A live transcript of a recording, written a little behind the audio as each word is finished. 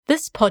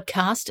This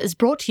podcast is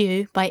brought to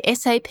you by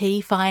SAP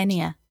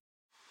Pioneer.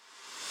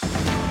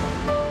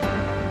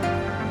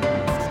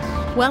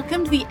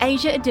 Welcome to the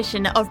Asia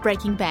edition of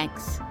Breaking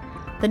Banks,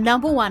 the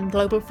 #1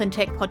 global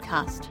fintech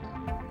podcast.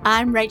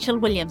 I'm Rachel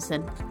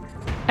Williamson.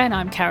 And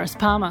I'm Karis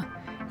Palmer.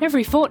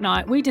 Every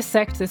fortnight, we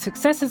dissect the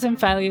successes and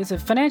failures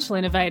of financial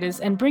innovators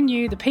and bring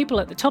you the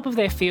people at the top of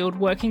their field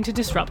working to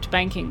disrupt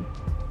banking.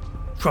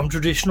 From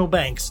traditional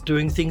banks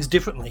doing things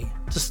differently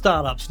to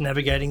startups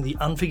navigating the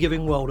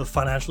unforgiving world of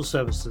financial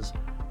services,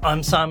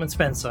 I'm Simon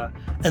Spencer,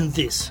 and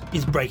this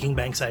is Breaking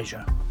Banks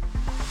Asia.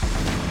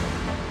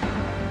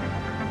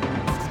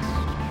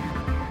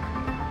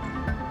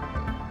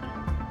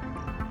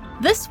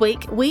 This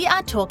week, we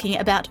are talking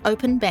about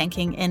open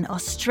banking in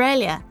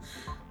Australia.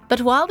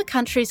 But while the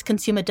country's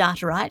Consumer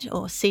Data Right,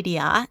 or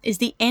CDR, is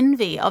the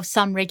envy of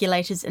some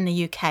regulators in the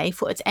UK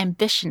for its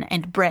ambition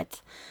and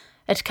breadth,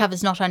 it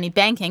covers not only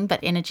banking,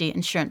 but energy,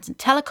 insurance and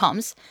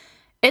telecoms,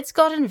 it's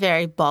gotten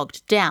very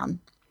bogged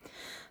down.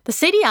 The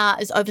CDR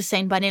is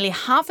overseen by nearly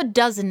half a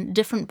dozen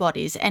different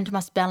bodies and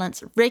must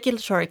balance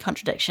regulatory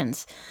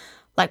contradictions,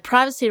 like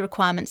privacy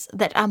requirements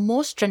that are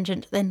more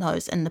stringent than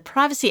those in the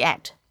Privacy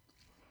Act.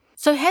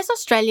 So has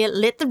Australia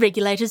let the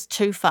regulators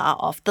too far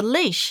off the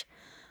leash?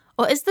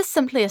 Or is this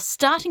simply a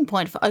starting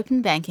point for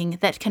open banking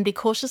that can be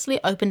cautiously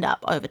opened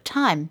up over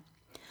time?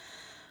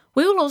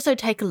 We will also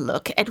take a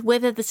look at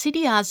whether the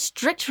CDR's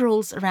strict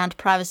rules around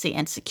privacy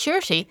and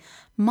security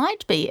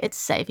might be its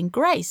saving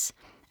grace,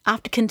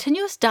 after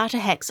continuous data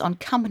hacks on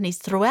companies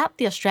throughout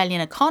the Australian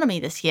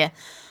economy this year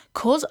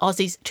cause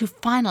Aussies to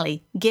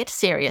finally get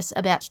serious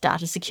about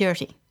data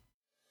security.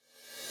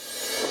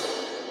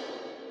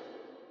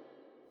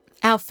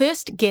 Our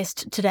first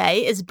guest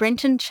today is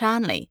Brenton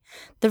Charnley,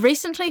 the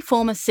recently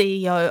former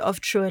CEO of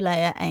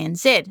TrueLayer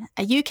ANZ,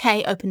 a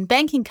UK open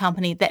banking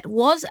company that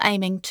was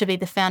aiming to be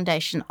the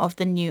foundation of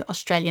the new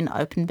Australian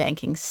open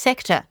banking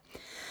sector.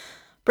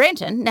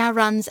 Brenton now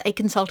runs a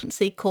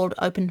consultancy called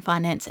Open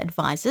Finance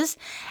Advisors,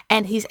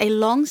 and he's a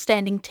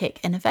long-standing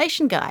tech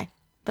innovation guy,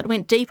 but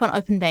went deep on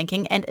open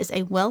banking and is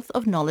a wealth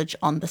of knowledge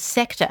on the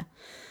sector.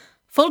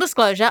 Full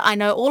disclosure, I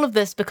know all of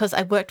this because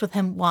I worked with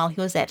him while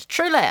he was at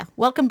TrueLayer.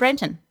 Welcome,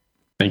 Brenton.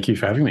 Thank you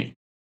for having me.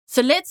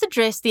 So let's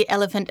address the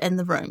elephant in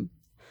the room.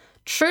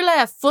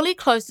 TrueLayer fully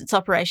closed its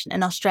operation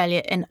in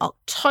Australia in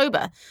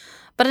October,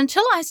 but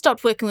until I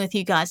stopped working with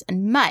you guys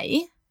in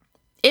May,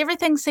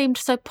 everything seemed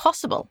so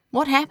possible.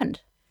 What happened?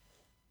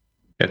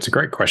 It's a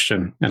great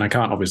question, and I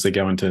can't obviously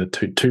go into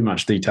too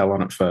much detail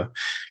on it for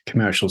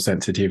commercial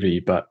sensitivity,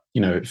 but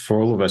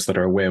for all of us that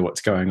are aware what's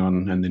going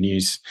on and the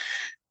news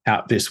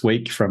out this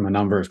week from a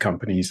number of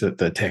companies that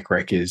the tech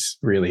wreck is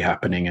really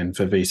happening, and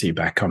for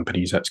VC-backed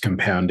companies, that's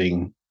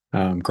compounding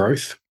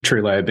growth.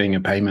 TrueLayer, being a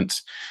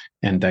payments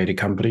and data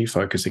company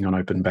focusing on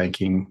open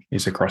banking,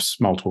 is across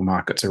multiple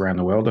markets around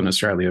the world, and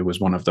Australia was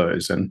one of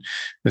those. And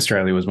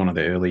Australia was one of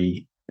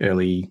the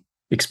early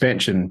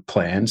expansion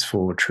plans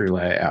for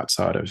TrueLayer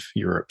outside of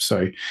Europe.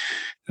 So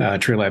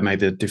TrueLayer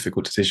made the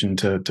difficult decision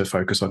to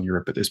focus on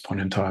Europe at this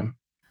point in time.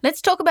 Let's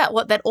talk about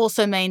what that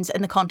also means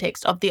in the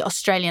context of the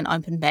Australian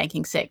open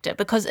banking sector,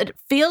 because it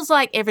feels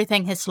like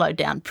everything has slowed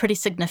down pretty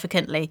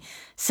significantly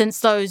since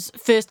those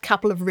first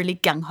couple of really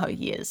gung-ho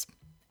years.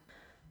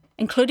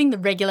 Including the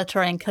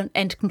regulatory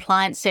and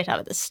compliance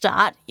setup at the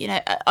start,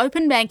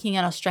 open banking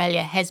in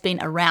Australia has been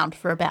around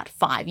for about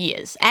 5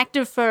 years,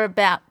 active for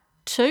about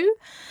 2.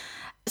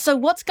 So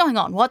what's going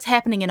on? What's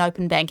happening in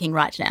open banking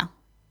right now?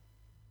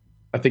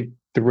 I think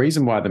the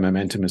reason why the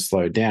momentum has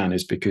slowed down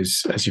is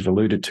because, as you've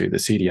alluded to, the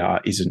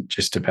CDR isn't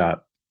just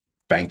about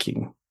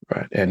banking,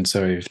 right? And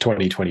so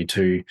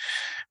 2022,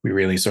 we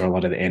really saw a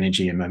lot of the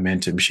energy and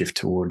momentum shift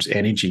towards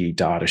energy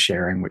data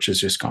sharing, which has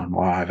just gone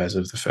live as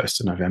of the 1st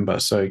of November.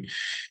 So,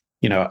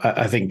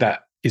 I think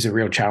that is a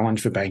real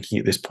challenge for banking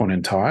at this point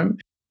in time.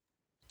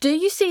 Do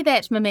you see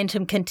that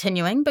momentum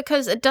continuing?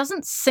 Because it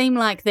doesn't seem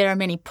like there are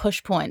many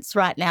push points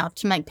right now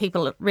to make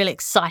people really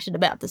excited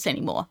about this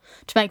anymore.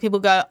 To make people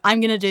go,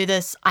 I'm going to do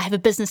this, I have a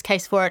business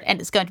case for it,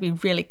 and it's going to be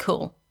really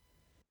cool.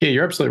 Yeah,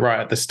 you're absolutely right.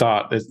 At the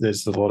start,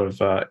 there's a lot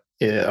of,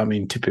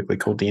 typically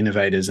called the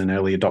innovators and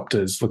early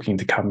adopters looking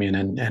to come in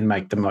and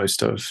make the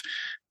most of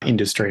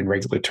industry and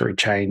regulatory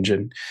change,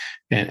 and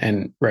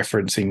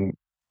referencing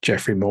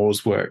Geoffrey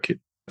Moore's work.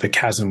 The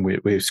chasm,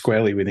 we're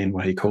squarely within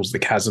what he calls the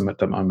chasm at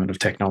the moment of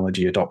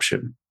technology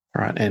adoption,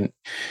 right? And,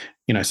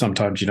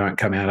 sometimes you don't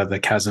come out of the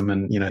chasm.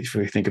 And, if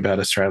we think about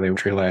Australia,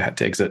 TrueLayer had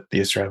to exit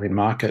the Australian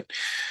market.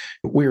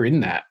 We're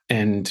in that,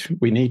 and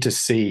we need to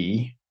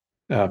see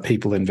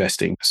people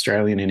investing,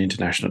 Australian and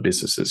international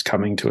businesses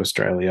coming to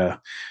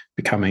Australia,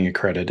 becoming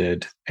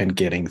accredited and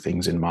getting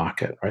things in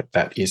market, right?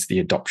 That is the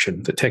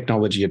adoption. The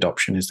technology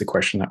adoption is the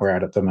question that we're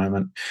at the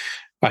moment.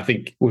 I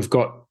think we've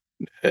got,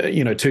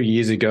 2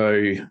 years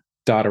ago,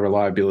 data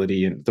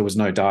reliability, and there was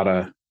no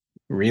data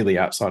really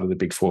outside of the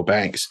big 4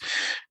 banks.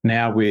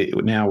 Now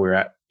we're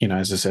at,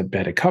 as I said,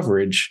 better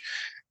coverage.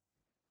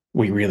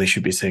 We really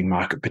should be seeing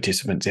market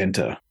participants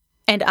enter.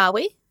 And are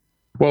we?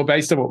 Well,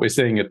 based on what we're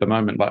seeing at the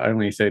moment, like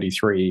only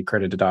 33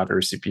 accredited data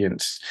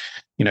recipients,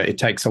 it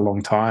takes a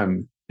long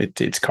time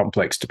It's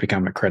complex to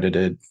become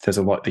accredited. There's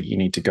a lot that you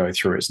need to go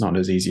through. It's not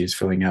as easy as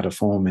filling out a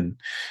form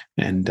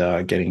and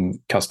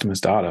getting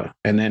customers' data.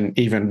 And then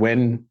even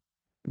when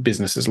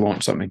businesses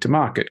launch something to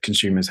market,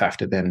 consumers have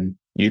to then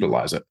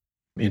utilize it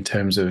in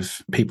terms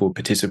of people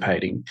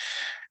participating.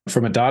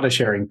 From a data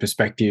sharing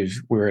perspective,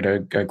 we're at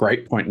a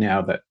great point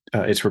now that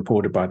it's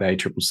reported by the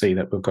ACCC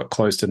that we've got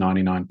close to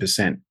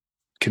 99%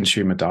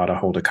 consumer data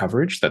holder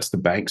coverage. That's the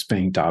banks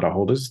being data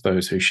holders,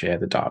 those who share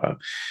the data.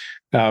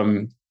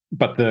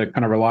 But the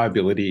kind of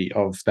reliability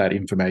of that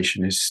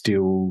information is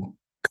still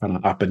kind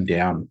of up and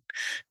down.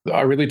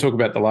 I really talk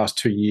about the last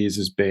 2 years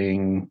as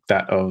being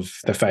that of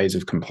the phase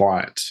of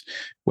compliance,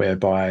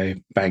 whereby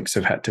banks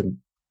have had to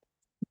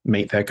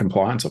meet their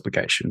compliance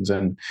obligations.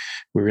 And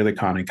we're really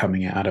kind of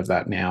coming out of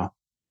that now.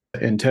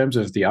 In terms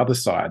of the other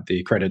side,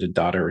 the accredited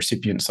data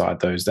recipient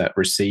side, those that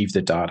receive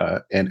the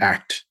data and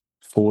act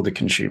for the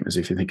consumers,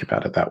 if you think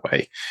about it that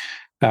way,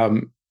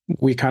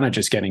 we're kind of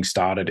just getting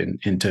started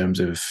in terms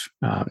of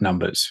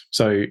numbers.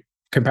 So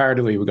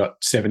comparatively, we've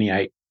got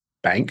 78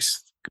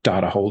 banks,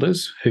 data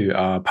holders, who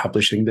are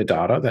publishing the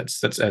data.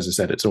 That's as I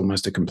said, it's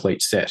almost a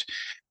complete set.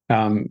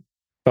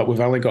 But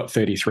we've only got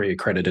 33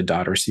 accredited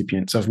data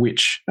recipients, of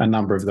which a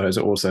number of those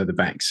are also the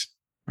banks,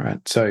 right?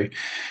 So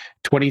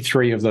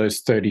 23 of those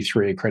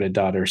 33 accredited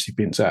data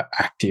recipients are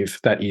active,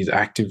 that is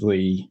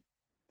actively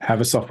have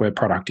a software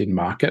product in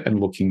market and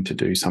looking to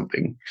do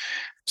something.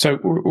 So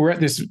we're at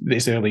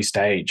this early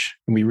stage,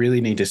 and we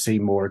really need to see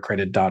more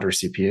accredited data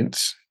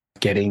recipients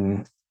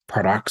getting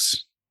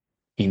products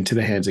into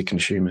the hands of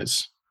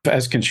consumers.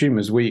 As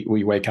consumers, we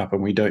wake up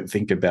and we don't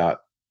think about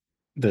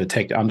the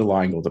tech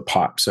underlying or the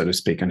pipe, so to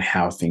speak, and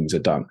how things are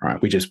done,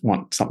 right? We just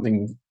want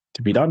something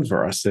to be done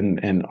for us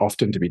and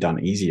often to be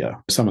done easier.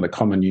 Some of the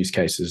common use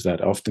cases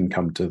that often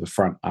come to the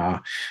front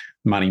are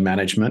money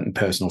management and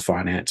personal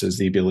finances.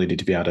 The ability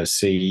to be able to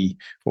see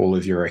all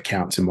of your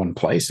accounts in one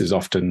place is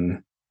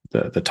often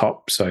the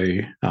top. So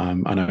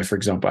I know, for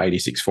example,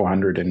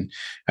 86-400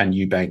 and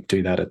Ubank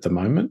do that at the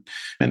moment.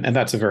 And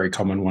that's a very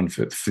common one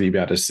for you to be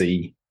able to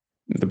see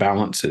the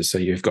balances. So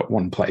you've got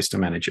one place to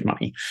manage your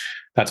money.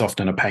 That's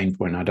often a pain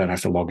point. I don't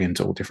have to log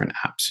into all different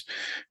apps.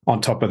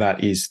 On top of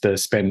that is the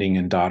spending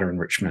and data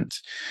enrichment.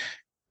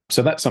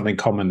 So that's something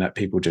common that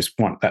people just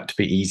want that to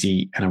be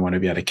easy, and I want to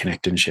be able to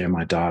connect and share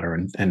my data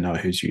and know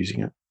who's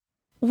using it.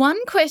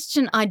 One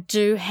question I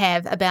do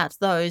have about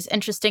those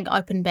interesting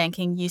open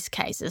banking use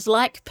cases,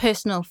 like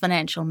personal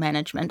financial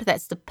management,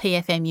 that's the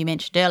PFM you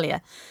mentioned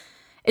earlier,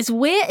 is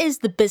where is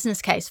the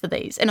business case for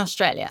these in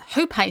Australia?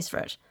 Who pays for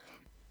it?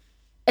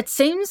 It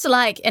seems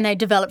like in a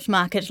developed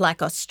market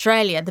like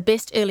Australia, the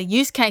best early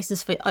use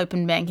cases for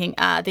open banking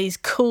are these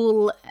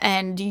cool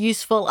and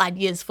useful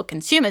ideas for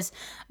consumers,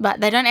 but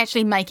they don't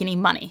actually make any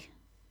money.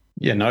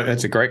 Yeah, no,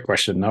 that's a great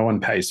question. No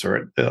one pays for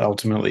it.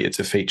 Ultimately, it's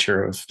a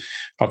feature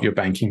of your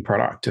banking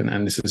product.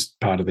 And this is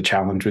part of the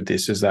challenge with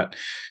this, is that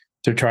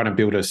to try to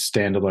build a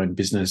standalone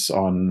business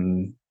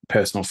on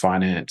personal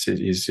finance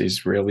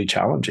is really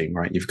challenging,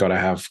 right? You've got to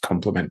have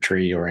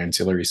complementary or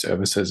ancillary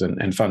services,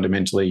 and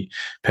fundamentally,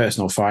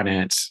 personal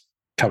finance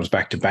comes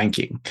back to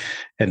banking.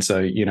 And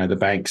so, the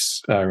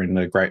banks are in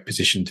a great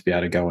position to be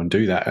able to go and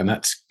do that. And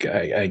that's,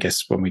 I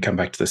guess, when we come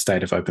back to the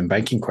state of open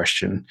banking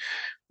question,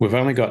 we've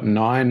only got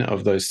 9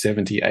 of those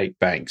 78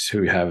 banks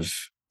who have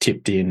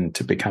tipped in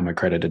to become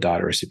accredited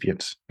data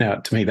recipients. Now,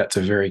 to me, that's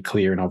a very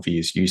clear and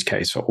obvious use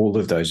case for all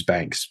of those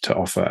banks to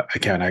offer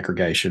account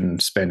aggregation,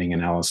 spending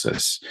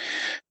analysis,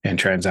 and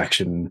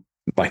transaction,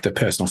 like the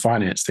personal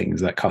finance things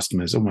that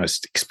customers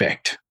almost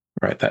expect,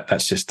 right?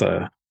 That's just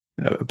a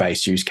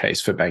base use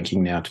case for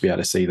banking now to be able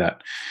to see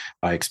that.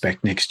 I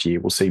expect next year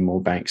we'll see more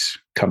banks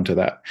come to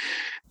that.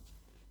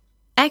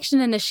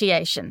 Action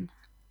initiation.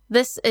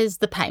 This is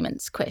the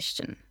payments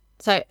question.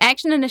 So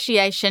action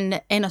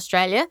initiation in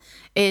Australia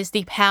is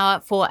the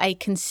power for a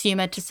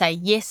consumer to say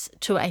yes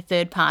to a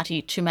third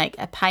party to make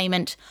a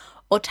payment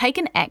or take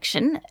an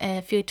action,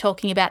 if you're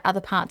talking about other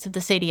parts of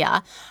the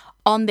CDR,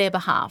 on their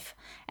behalf.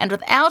 And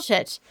without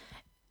it,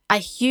 a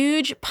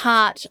huge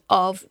part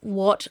of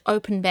what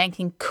open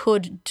banking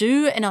could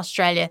do in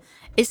Australia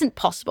isn't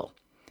possible.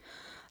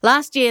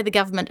 Last year, the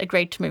government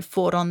agreed to move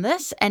forward on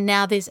this, and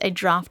now there's a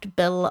draft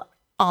bill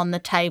on the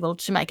table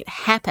to make it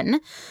happen.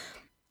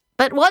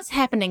 But what's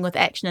happening with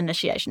action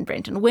initiation,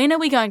 Brenton? When are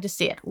we going to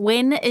see it?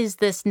 When is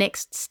this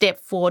next step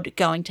forward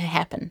going to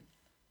happen?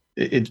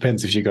 It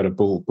depends if you've got a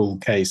bull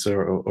case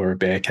or a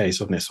bear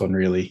case on this one,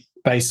 really.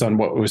 Based on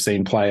what we've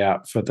seen play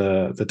out for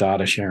the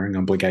data sharing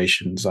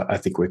obligations, I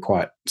think we're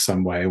quite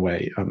some way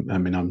away.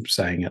 I'm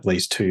saying at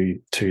least 2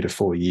 to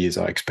 4 years,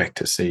 I expect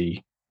to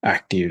see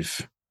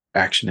active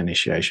action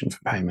initiation for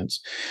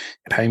payments.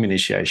 Payment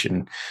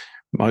initiation,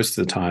 most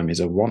of the time, is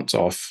a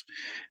once-off,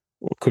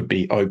 or could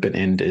be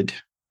open-ended.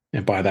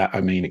 And by that,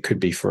 I mean it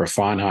could be for a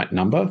finite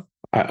number.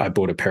 I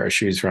bought a pair of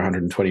shoes for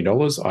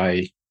 $120.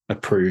 I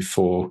approve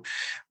for,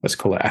 let's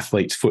call it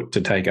athlete's foot, to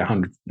take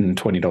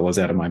 $120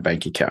 out of my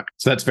bank account.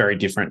 So that's very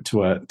different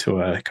to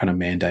a kind of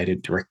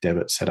mandated direct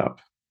debit setup.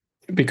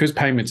 Because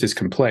payments is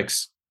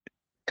complex,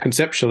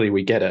 conceptually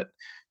we get it,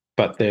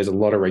 But there's a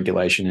lot of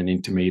regulation and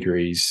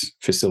intermediaries,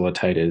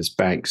 facilitators,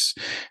 banks.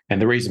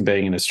 And the reason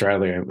being in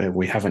Australia,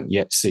 we haven't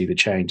yet seen the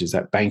change, is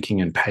that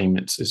banking and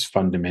payments is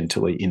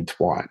fundamentally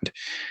entwined.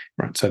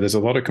 Right. So there's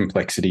a lot of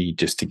complexity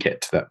just to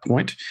get to that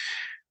point.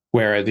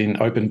 Whereas in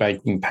open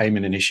banking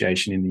payment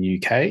initiation in the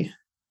UK,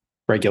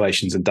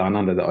 regulations are done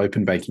under the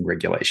open banking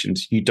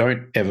regulations. You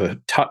don't ever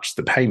touch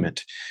the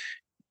payment.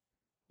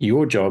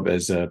 Your job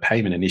as a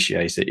payment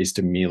initiator is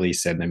to merely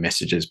send the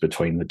messages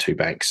between the two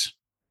banks.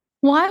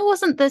 Why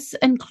wasn't this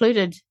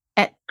included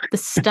at the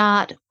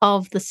start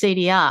of the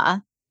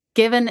CDR,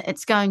 given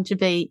it's going to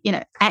be,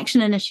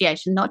 action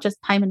initiation, not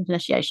just payment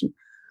initiation,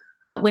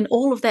 when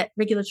all of that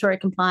regulatory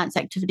compliance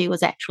activity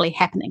was actually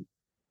happening?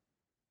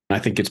 I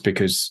think it's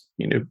because,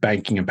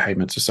 banking and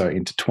payments are so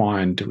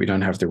intertwined, we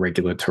don't have the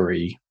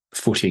regulatory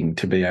footing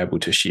to be able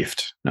to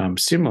shift.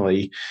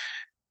 Similarly,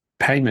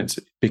 payments,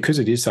 because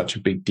it is such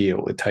a big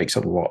deal, it takes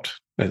a lot.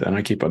 And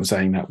I keep on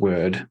saying that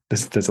word.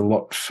 There's a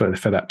lot for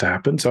that to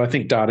happen. So I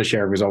think data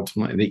sharing was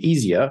ultimately the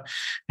easier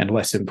and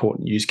less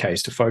important use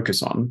case to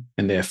focus on.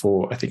 And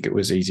therefore, I think it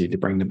was easy to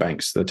bring the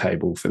banks to the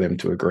table for them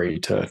to agree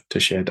to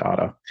share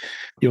data.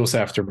 You also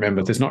have to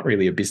remember there's not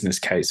really a business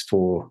case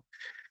for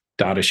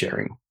data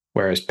sharing,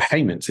 whereas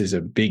payments is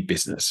a big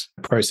business.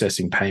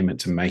 Processing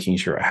payments and making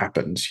sure it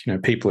happens.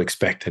 People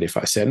expect that if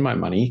I send my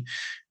money,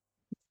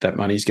 that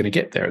money's going to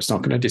get there. It's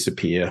not going to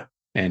disappear.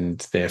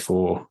 And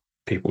therefore,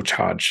 people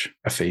charge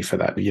a fee for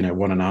that,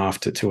 1.5%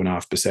 to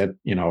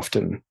 2.5%,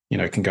 often,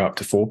 can go up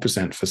to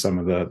 4% for some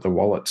of the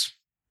wallets.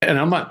 And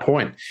on that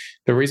point,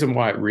 the reason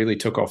why it really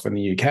took off in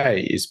the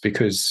UK is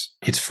because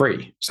it's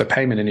free. So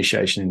payment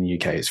initiation in the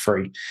UK is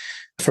free.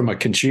 From a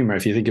consumer,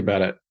 if you think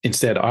about it,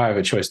 instead, I have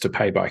a choice to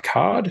pay by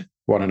card,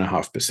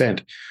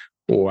 1.5%,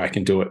 or I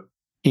can do it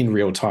in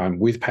real time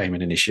with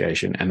payment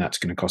initiation, and that's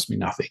going to cost me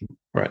nothing,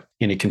 right?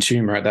 In a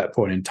consumer at that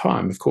point in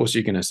time, of course,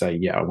 you're going to say,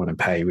 yeah, I want to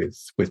pay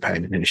with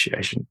payment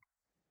initiation.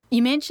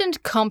 You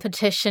mentioned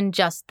competition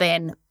just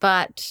then,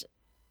 but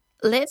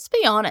let's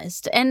be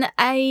honest, in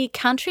a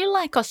country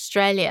like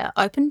Australia,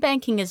 open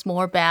banking is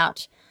more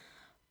about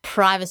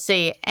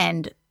privacy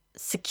and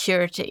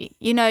security.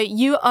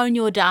 You own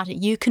your data,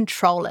 you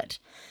control it.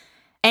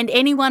 And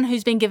anyone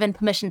who's been given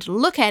permission to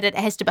look at it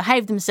has to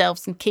behave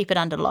themselves and keep it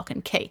under lock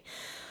and key.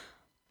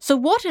 So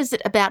what is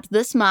it about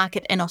this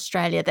market in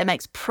Australia that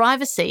makes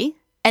privacy,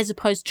 as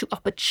opposed to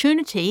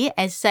opportunity,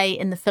 as say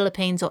in the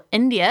Philippines or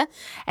India,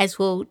 as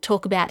we'll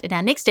talk about in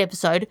our next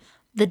episode,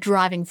 the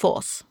driving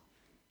force?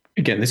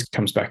 Again, this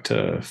comes back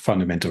to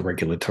fundamental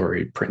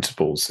regulatory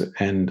principles.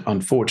 And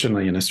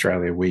unfortunately, in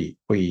Australia, we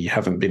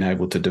haven't been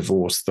able to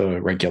divorce the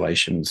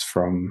regulations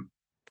from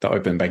the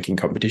open banking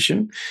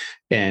competition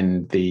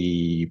and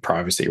the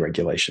privacy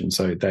regulation.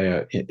 So they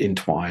are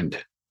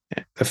entwined.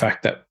 The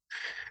fact that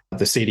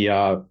the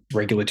CDR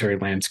regulatory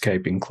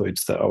landscape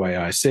includes the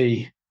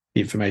OAIC, the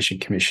Information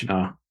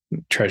Commissioner,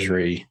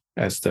 Treasury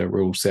as the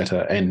rule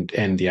setter, and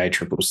the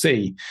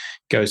ACCC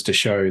goes to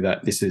show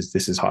that this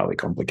is highly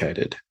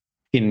complicated.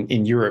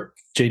 In Europe,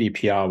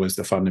 GDPR was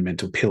the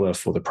fundamental pillar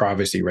for the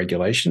privacy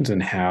regulations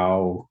and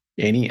how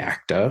any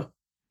actor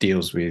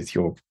deals with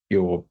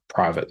your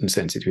private and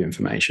sensitive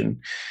information.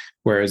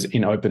 Whereas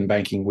in open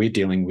banking, we're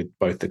dealing with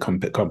both the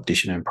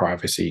competition and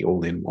privacy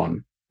all in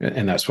one.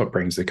 And that's what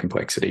brings the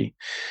complexity.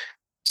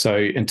 So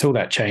until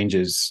that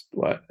changes,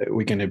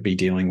 we're going to be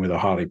dealing with a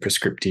highly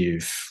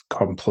prescriptive,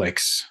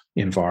 complex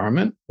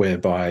environment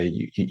whereby,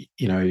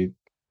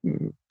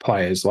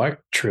 players like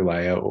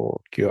TrueLayer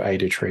or your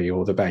AdaTree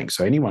or the bank,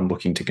 so anyone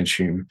looking to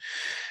consume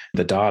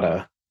the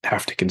data,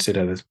 have to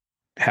consider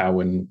how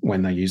and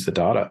when they use the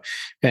data.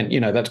 And,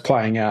 that's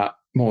playing out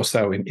more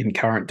so in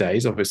current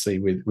days, obviously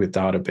with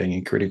data being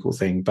a critical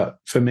thing. But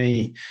for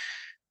me,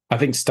 I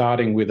think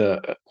starting with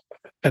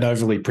an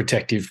overly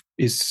protective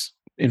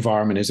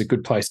environment is a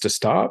good place to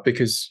start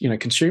because,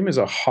 consumers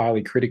are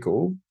highly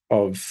critical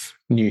of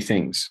new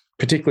things,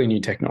 particularly new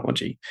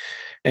technology.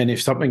 And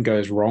if something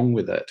goes wrong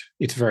with it,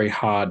 it's very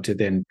hard to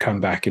then come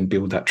back and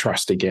build that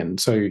trust again.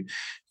 So,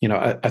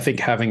 I think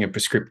having a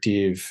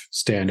prescriptive,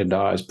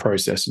 standardized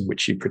process in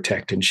which you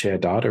protect and share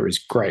data is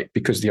great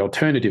because the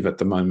alternative at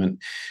the moment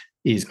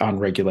is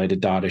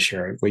unregulated data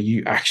sharing, where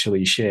you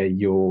actually share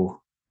your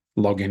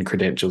login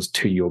credentials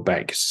to your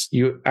banks.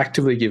 You're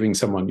actively giving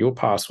someone your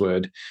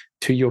password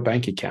to your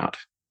bank account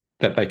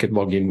that they could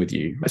log in with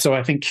you. So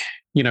I think,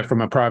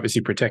 from a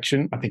privacy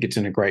protection, I think it's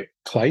in a great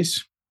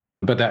place,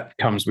 but that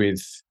comes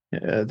with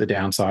the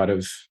downside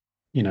of,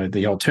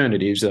 the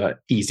alternatives are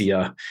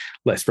easier,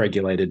 less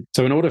regulated.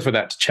 So in order for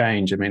that to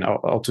change,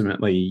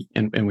 ultimately,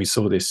 and we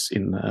saw this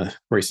in the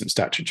recent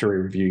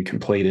statutory review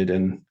completed,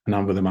 and a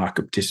number of the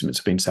market participants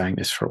have been saying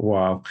this for a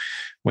while,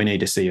 we need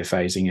to see a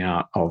phasing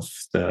out of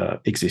the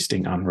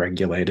existing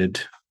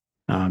unregulated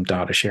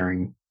data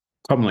sharing,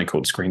 commonly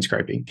called screen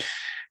scraping.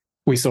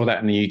 We saw that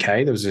in the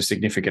UK. There was a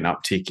significant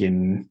uptick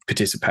in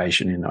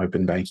participation in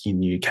open banking in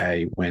the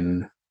UK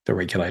when the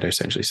regulator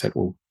essentially said,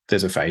 well,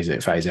 there's a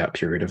phase out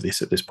period of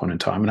this at this point in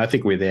time. And I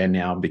think we're there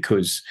now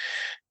because,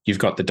 you've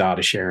got the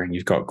data sharing,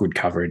 you've got good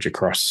coverage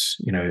across,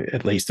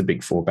 at least the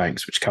big four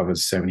banks, which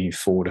covers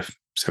 74 to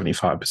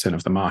 75%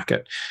 of the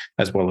market,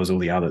 as well as all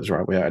the others,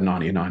 right? We're at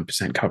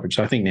 99% coverage.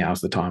 So I think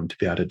now's the time to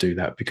be able to do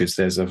that because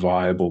there's a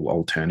viable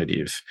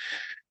alternative.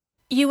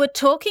 You were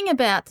talking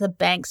about the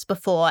banks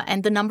before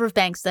and the number of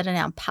banks that are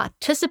now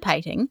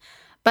participating,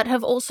 but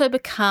have also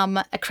become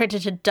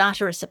accredited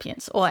data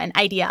recipients, or an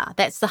ADR.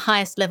 That's the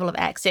highest level of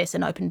access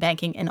in open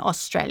banking in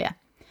Australia.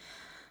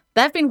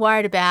 They've been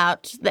worried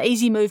about the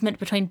easy movement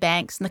between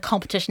banks and the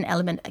competition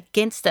element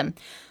against them.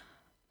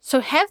 So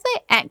have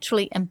they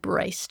actually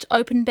embraced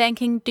open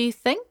banking, do you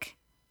think?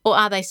 Or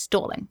are they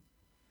stalling?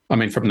 I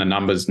mean, from the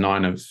numbers,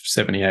 9 of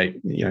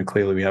 78,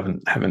 clearly we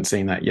haven't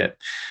seen that yet.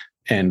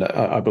 And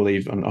I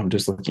believe, I'm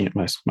just looking at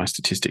my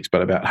statistics,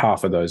 but about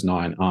half of those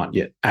 9 aren't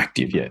yet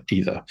active yet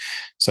either.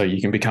 So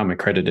you can become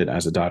accredited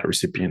as a data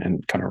recipient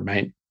and kind of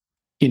remain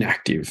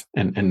inactive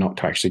and not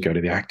to actually go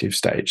to the active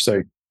stage.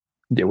 So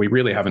yeah, we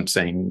really haven't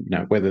seen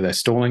whether they're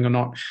stalling or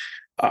not.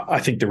 I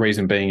think the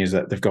reason being is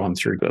that they've gone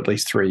through at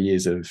least 3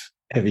 years of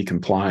heavy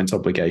compliance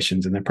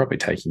obligations and they're probably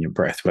taking a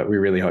breath. But we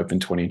really hope in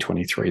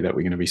 2023 that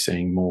we're going to be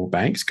seeing more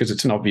banks because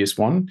it's an obvious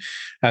one.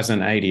 As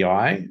an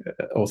ADI,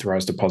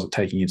 authorised deposit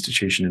taking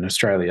institution in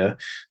Australia,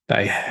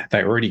 they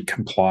already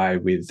comply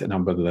with a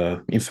number of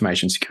the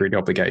information security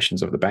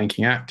obligations of the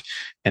Banking Act,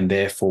 and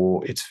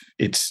therefore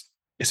it's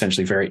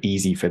essentially very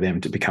easy for them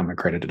to become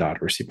accredited data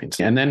recipients.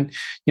 And then,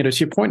 to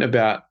your point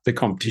about the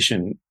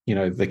competition,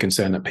 the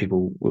concern that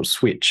people will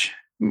switch.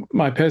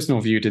 My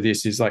personal view to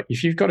this is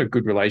if you've got a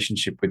good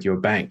relationship with your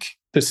bank,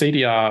 the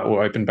CDR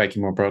or open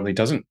banking more broadly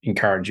doesn't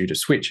encourage you to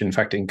switch. In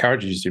fact, it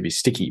encourages you to be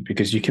sticky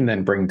because you can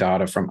then bring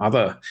data from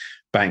other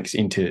banks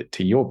into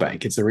your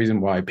bank. It's the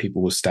reason why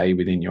people will stay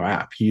within your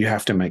app. You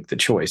have to make the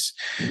choice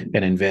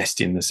and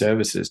invest in the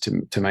services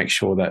to make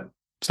sure that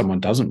someone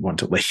doesn't want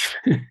to leave,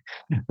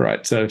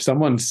 right? So if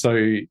someone's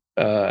so,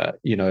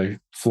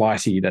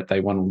 flighty that they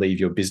want to leave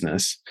your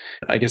business,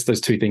 I guess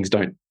those two things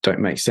don't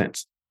make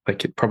sense.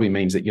 It probably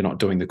means that you're not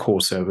doing the core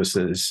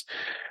services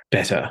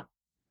better.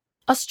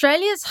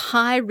 Australia's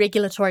high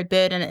regulatory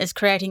burden is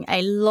creating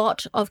a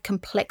lot of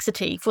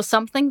complexity for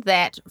something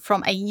that,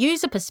 from a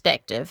user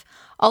perspective,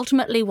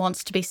 ultimately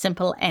wants to be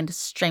simple and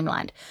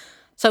streamlined.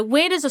 So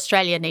where does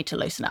Australia need to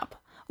loosen up?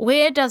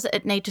 Where does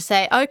it need to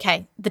say,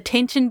 okay, the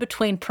tension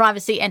between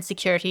privacy and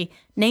security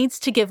needs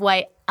to give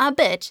way a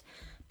bit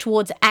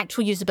towards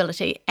actual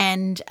usability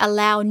and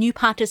allow new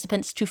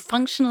participants to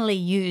functionally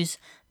use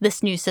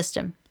this new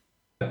system?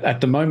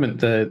 At the moment,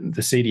 the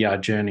CDR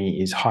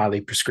journey is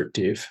highly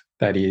prescriptive.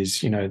 That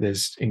is,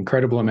 there's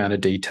incredible amount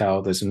of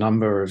detail. There's a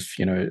number of,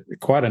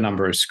 quite a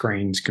number of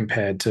screens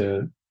compared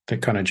to the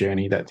kind of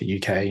journey that the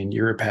UK and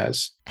Europe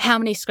has. How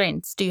many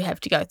screens do you have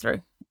to go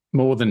through?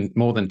 More than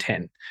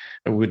 10.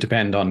 It would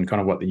depend on kind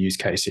of what the use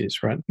case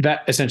is, right?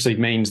 That essentially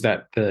means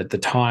that the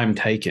time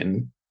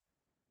taken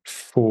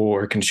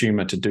for a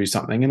consumer to do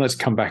something, and let's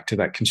come back to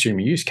that consumer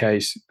use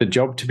case, the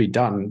job to be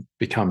done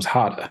becomes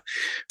harder.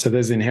 So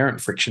there's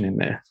inherent friction in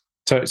there.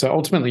 So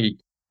ultimately,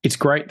 it's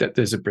great that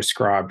there's a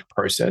prescribed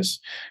process,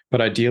 but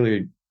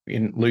ideally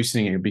in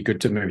loosening it would be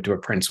good to move to a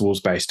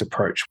principles-based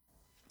approach.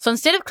 So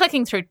instead of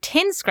clicking through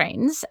 10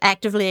 screens,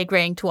 actively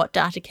agreeing to what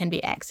data can be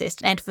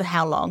accessed and for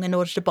how long in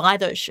order to buy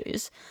those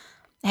shoes,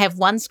 have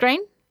one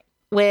screen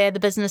where the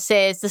business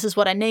says, this is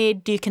what I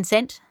need, do you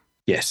consent?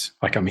 Yes,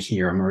 I'm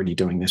here, I'm already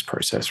doing this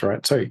process,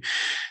 right? So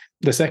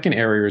the second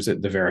area is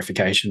at the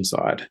verification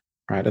side,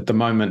 right? At the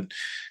moment,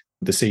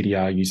 the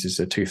CDR uses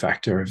a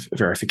two-factor of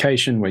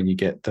verification where you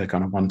get the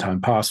kind of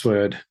one-time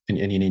password and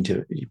you need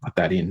to put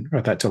that in,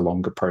 right? That's a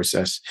longer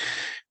process.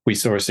 We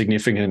saw a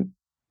significant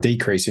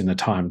decrease in the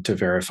time to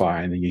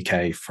verify in the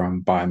UK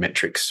from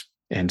biometrics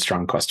and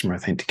strong customer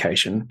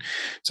authentication.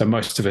 So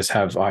most of us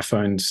have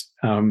iPhones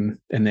and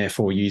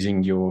therefore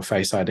using your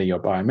Face ID or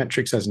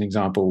biometrics as an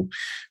example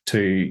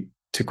to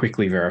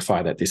quickly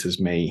verify that this is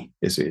me.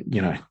 There's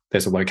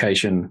a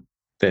location,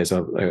 there's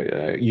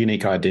a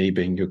unique ID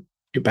being your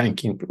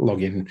banking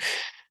login,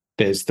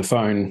 there's the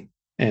phone,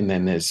 and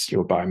then there's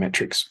your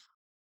biometrics.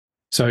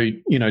 So,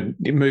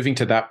 moving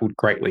to that would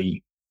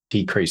greatly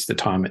decrease the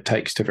time it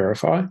takes to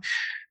verify.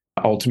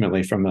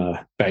 Ultimately, from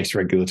a base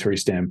regulatory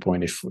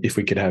standpoint, if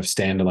we could have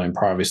standalone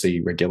privacy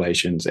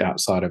regulations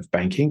outside of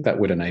banking, that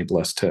would enable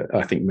us to,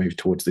 I think, move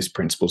towards this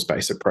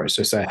principles-based approach.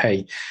 So say,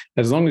 hey,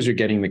 as long as you're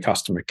getting the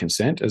customer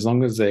consent, as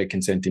long as they're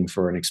consenting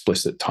for an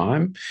explicit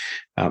time,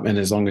 and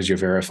as long as you're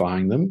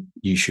verifying them,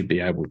 you should be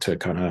able to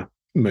kind of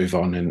move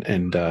on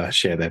and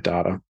share their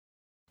data.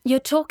 You're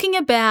talking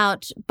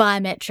about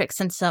biometrics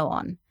and so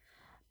on,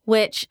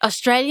 which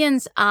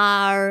Australians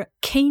are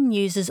keen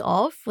users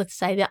of with,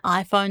 say, their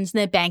iPhones and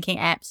their banking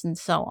apps and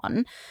so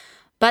on,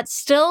 but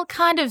still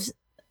kind of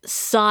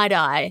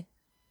side-eye,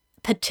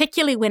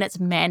 particularly when it's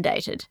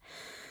mandated.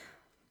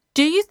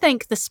 Do you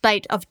think the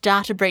spate of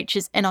data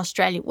breaches in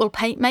Australia will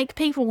make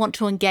people want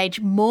to engage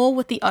more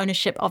with the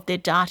ownership of their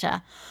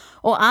data,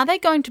 or are they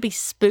going to be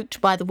spooked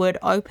by the word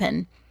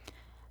open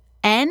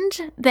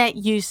and that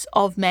use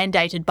of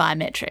mandated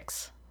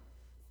biometrics?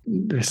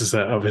 this is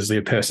obviously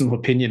a personal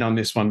opinion on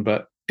this one,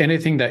 but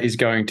anything that is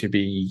going to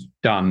be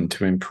done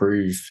to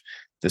improve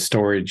the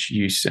storage,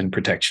 use and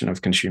protection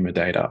of consumer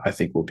data, I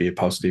think will be a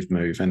positive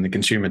move. And the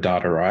consumer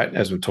data right,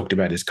 as we've talked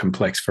about, is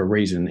complex for a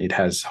reason. It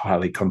has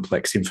highly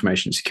complex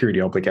information security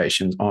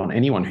obligations on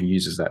anyone who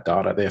uses that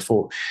data.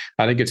 Therefore,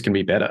 I think it's going to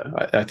be better.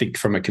 I think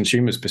from a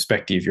consumer's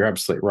perspective, you're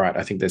absolutely right.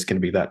 I think there's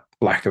going to be that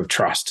lack of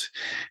trust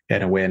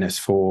and awareness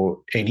for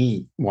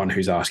anyone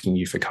who's asking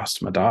you for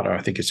customer data.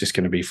 I think it's just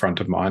going to be front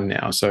of mind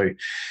now. So,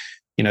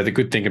 the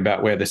good thing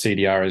about where the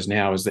CDR is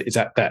now is that it's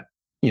at that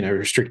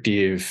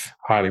restrictive,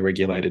 highly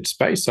regulated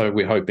space. So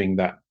we're hoping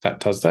that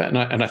does that.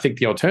 And I think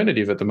the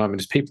alternative at the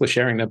moment is people are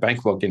sharing their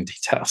bank login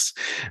details,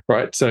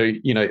 right? So,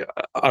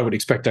 I would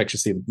expect to actually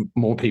see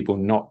more people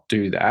not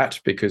do that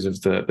because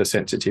of the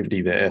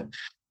sensitivity there.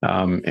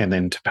 And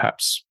then to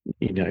perhaps,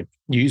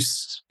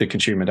 use the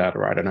consumer data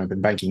right on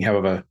open banking.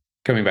 However,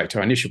 coming back to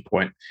our initial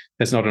point,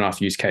 there's not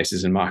enough use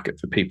cases in market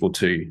for people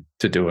to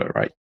do it,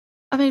 right?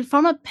 I mean,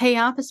 from a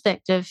PR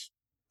perspective,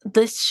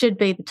 this should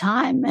be the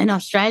time in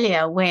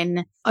Australia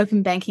when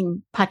open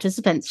banking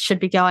participants should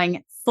be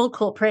going full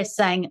court press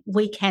saying,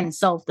 we can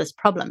solve this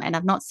problem. And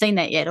I've not seen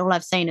that yet. All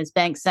I've seen is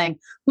banks saying,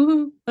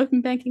 woohoo,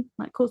 open banking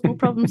might cause more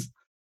problems.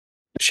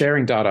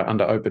 Sharing data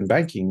under open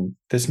banking,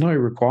 there's no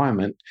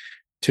requirement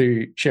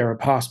to share a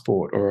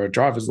passport or a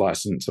driver's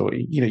license, or,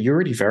 you're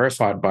already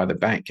verified by the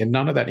bank and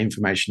none of that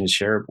information is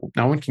shareable.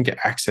 No one can get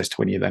access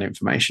to any of that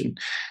information.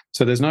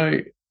 So there's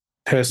no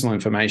personal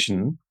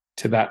information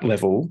to that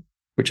level,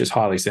 which is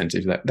highly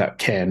sensitive, that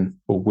can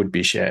or would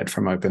be shared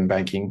from open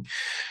banking.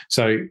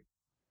 So,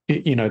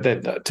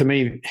 that to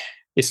me,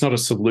 it's not a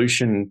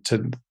solution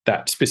to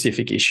that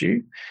specific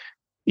issue.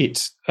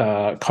 It's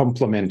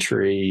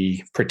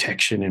complementary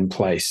protection in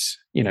place.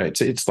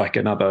 It's like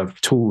another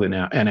tool in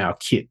our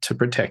kit to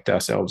protect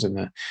ourselves in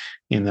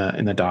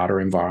the data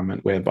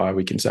environment, whereby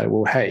we can say,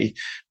 well, hey,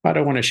 I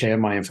don't want to share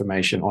my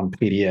information on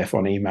PDF,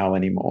 on email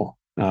anymore.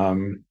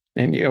 And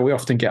we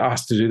often get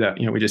asked to do that.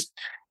 We just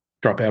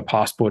drop our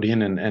passport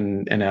in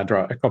and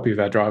a copy of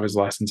our driver's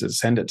license and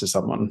send it to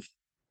someone.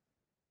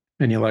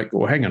 And you're like,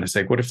 well, hang on a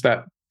sec. What if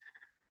that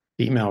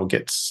email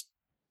gets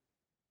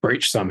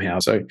breached somehow?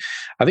 So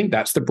I think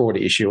that's the broader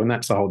issue, and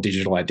that's the whole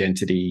digital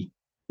identity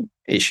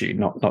issue,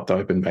 not the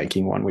open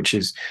banking one, which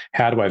is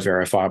how do I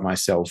verify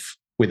myself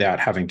without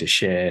having to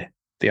share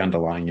the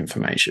underlying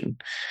information?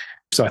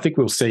 So I think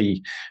we'll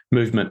see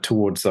movement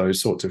towards those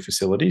sorts of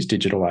facilities,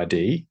 digital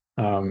ID,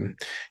 and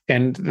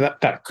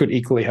that could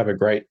equally have a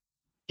great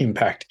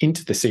impact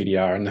into the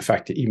CDR, and the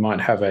fact that you might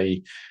have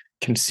a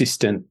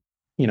consistent,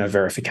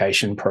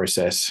 verification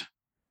process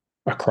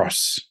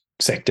across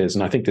sectors.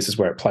 And I think this is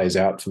where it plays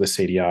out for the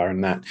CDR,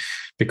 and that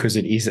because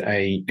it is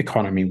a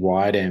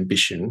economy-wide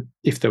ambition,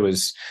 if there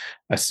was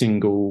a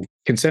single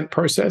consent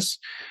process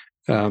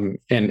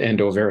and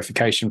or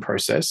verification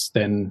process,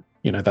 then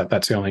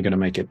that's only going to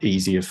make it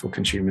easier for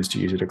consumers to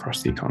use it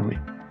across the economy.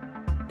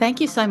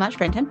 Thank you so much,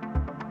 Brenton.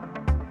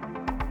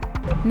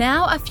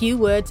 Now a few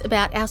words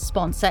about our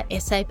sponsor,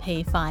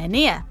 SAP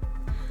Pioneer.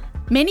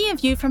 Many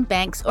of you from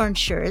banks or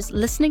insurers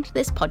listening to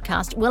this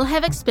podcast will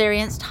have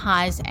experienced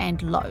highs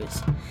and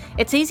lows.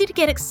 It's easy to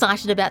get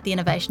excited about the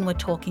innovation we're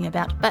talking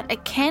about, but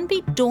it can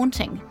be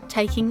daunting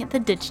taking the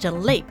digital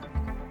leap.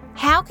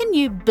 How can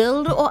you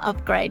build or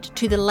upgrade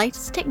to the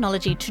latest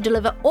technology to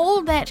deliver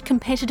all that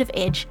competitive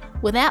edge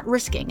without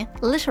risking,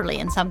 literally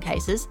in some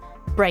cases,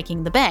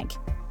 breaking the bank?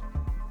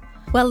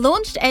 Well,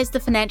 launched as the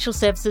financial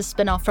services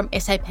spin-off from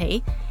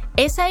SAP,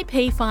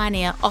 SAP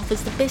Pioneer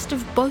offers the best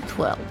of both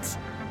worlds,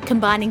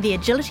 combining the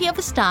agility of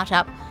a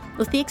startup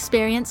with the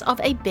experience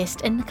of a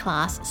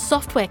best-in-class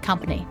software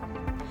company.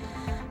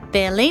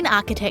 Their lean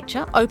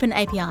architecture, open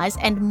APIs,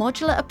 and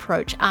modular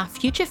approach are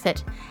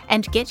future-fit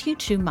and get you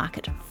to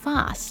market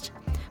fast.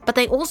 But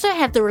they also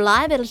have the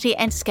reliability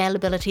and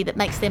scalability that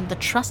makes them the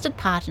trusted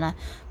partner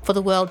for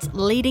the world's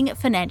leading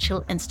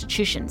financial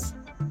institutions.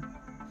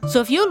 So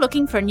if you're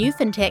looking for a new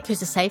fintech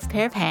who's a safe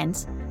pair of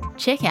hands,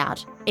 check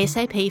out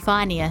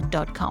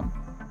sappioneer.com.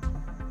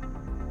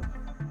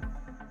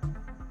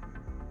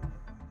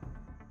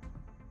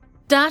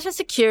 Data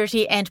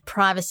security and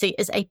privacy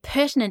is a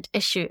pertinent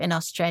issue in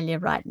Australia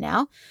right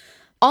now.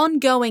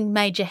 Ongoing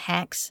major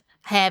hacks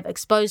have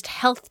exposed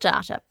health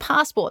data,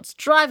 passports,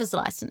 driver's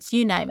license,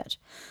 you name it.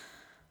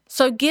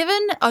 So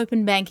given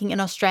open banking in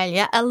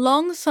Australia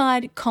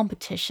alongside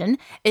competition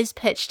is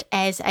pitched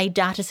as a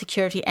data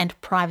security and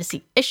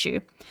privacy issue,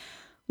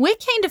 we're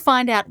keen to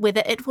find out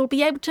whether it will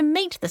be able to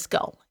meet this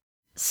goal.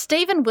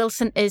 Stephen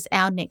Wilson is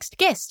our next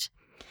guest.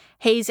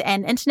 He's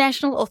an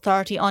international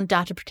authority on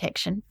data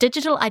protection,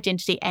 digital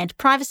identity and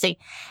privacy,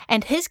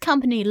 and his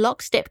company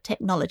Lockstep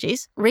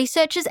Technologies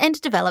researches and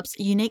develops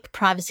unique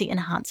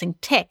privacy-enhancing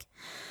tech.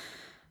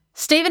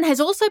 Stephen has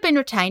also been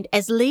retained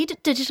as lead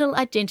digital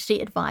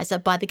identity advisor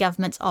by the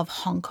governments of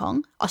Hong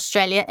Kong,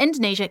 Australia,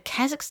 Indonesia,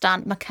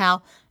 Kazakhstan,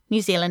 Macau,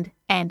 New Zealand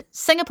and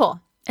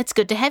Singapore. It's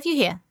good to have you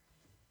here.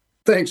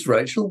 Thanks,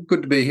 Rachel.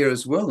 Good to be here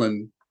as well,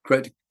 and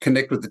great to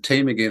connect with the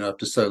team again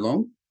after so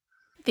long.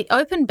 The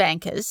open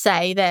bankers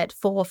say that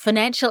for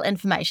financial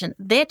information,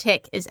 their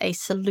tech is a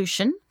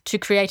solution to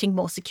creating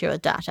more secure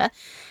data,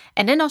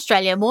 and in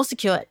Australia, more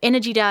secure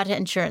energy data,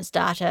 insurance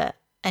data,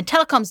 and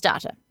telecoms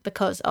data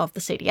because of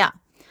the CDR.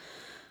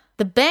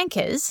 The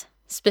bankers,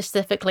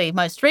 specifically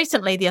most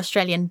recently the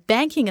Australian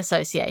Banking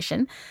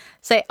Association,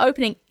 say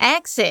opening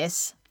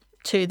access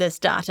to this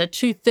data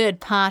to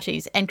third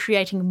parties and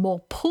creating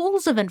more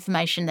pools of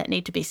information that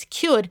need to be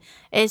secured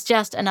is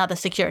just another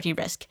security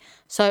risk.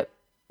 So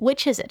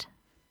which is it?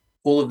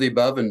 All of the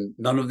above and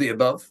none of the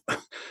above.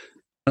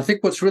 I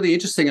think what's really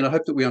interesting, and I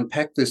hope that we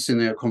unpack this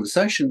in our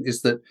conversation,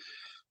 is that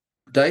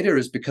data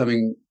is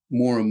becoming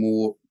more and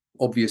more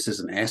obvious as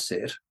an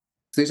asset.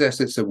 These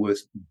assets are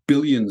worth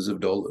billions of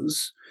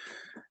dollars,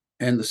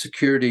 and the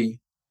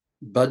security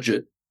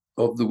budget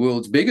of the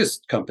world's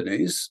biggest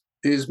companies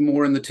is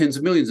more in the tens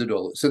of millions of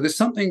dollars. So there's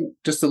something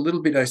just a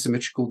little bit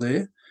asymmetrical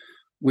there.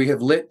 We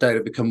have let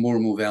data become more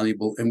and more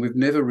valuable, and we've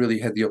never really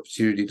had the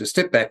opportunity to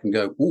step back and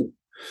go, ooh,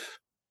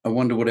 I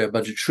wonder what our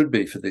budget should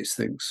be for these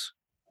things.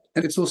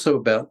 And it's also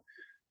about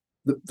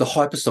the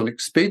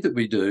hypersonic speed that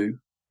we do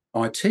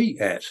IT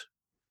at.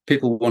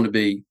 People want to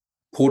be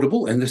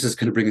portable, and this is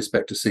going to bring us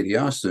back to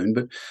CDR soon,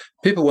 but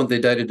people want their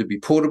data to be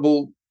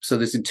portable, so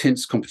there's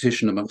intense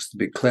competition amongst the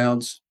big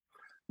clouds.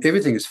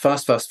 Everything is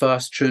fast,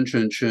 churn,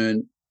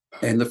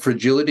 and the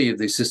fragility of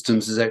these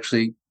systems is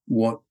actually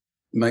what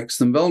makes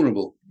them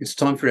vulnerable. It's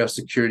time for our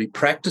security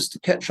practice to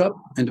catch up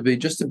and to be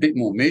just a bit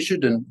more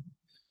measured and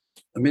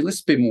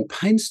let's be more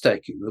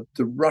painstaking.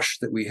 The rush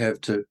that we have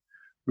to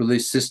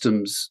release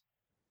systems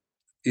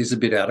is a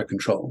bit out of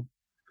control.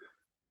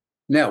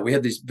 Now, we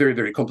have these very,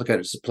 very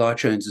complicated supply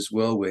chains as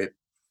well,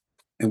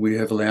 and we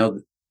have allowed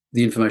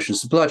the information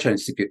supply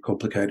chains to get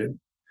complicated.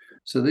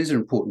 So these are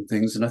important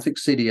things. And I think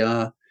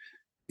CDR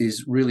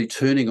is really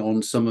turning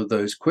on some of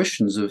those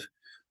questions of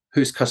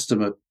whose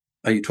customer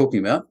are you talking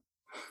about?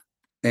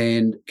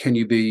 And can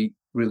you be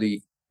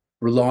really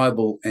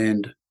reliable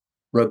and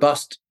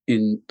robust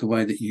in the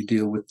way that you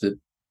deal with the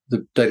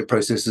data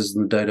processors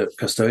and the data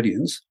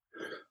custodians?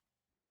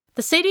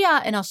 The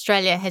CDR in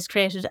Australia has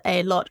created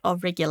a lot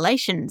of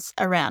regulations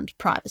around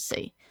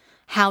privacy,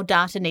 how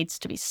data needs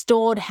to be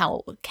stored,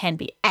 how it can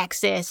be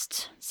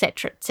accessed,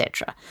 etc.,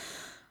 etc.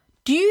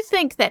 Do you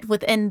think that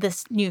within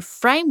this new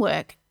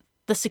framework,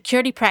 the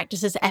security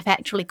practices have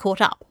actually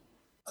caught up?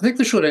 I think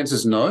the short answer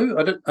is no.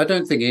 I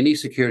don't think any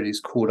security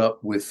is caught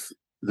up with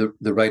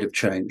the rate of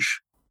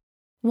change.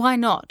 Why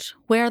not?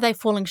 Where are they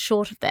falling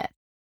short of that?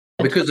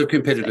 Because of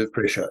competitive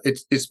pressure.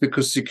 It's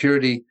because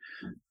security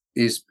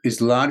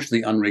is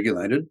largely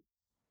unregulated,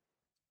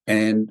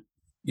 and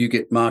you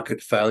get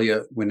market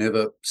failure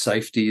whenever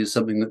safety is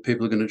something that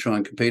people are going to try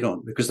and compete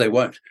on, because they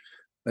won't.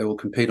 They will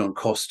compete on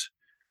cost,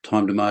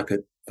 time to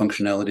market,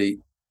 functionality.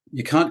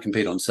 You can't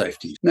compete on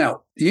safety.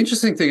 Now, the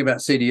interesting thing about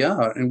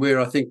CDR, and where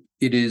I think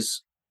it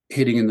is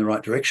heading in the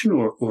right direction,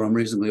 or I'm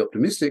reasonably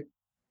optimistic,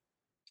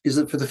 is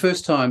that for the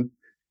first time,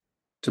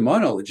 to my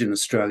knowledge, in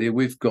Australia,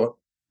 we've got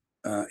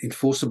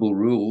enforceable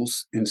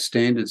rules and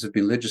standards have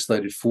been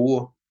legislated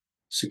for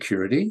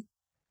security.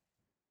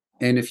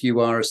 And if you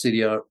are a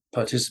CDR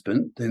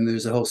participant, then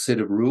there's a whole set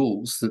of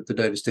rules that the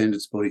data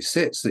standards body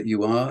sets that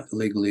you are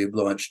legally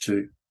obliged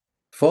to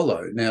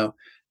follow. Now,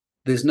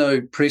 there's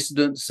no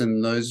precedence,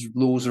 and those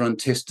laws are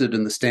untested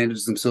and the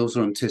standards themselves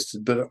are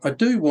untested. But I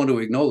do want to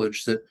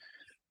acknowledge that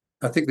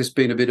I think there's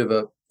been a bit of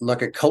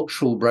a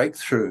cultural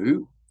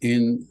breakthrough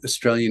in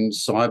Australian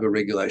cyber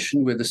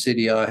regulation, where the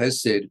CDR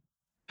has said,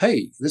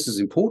 hey, this is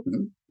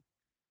important.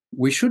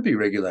 We should be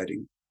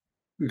regulating.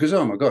 Because,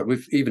 oh my God,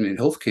 even in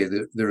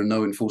healthcare, there are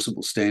no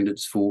enforceable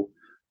standards for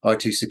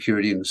IT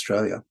security in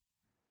Australia.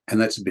 And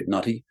that's a bit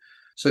nutty.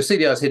 So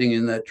CDR is heading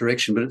in that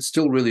direction, but it's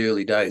still really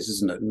early days,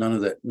 isn't it? None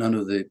of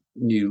the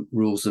new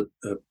rules are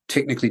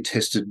technically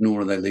tested,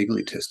 nor are they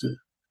legally tested.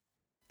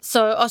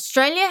 So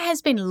Australia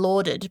has been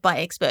lauded by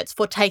experts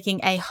for taking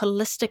a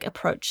holistic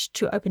approach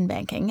to open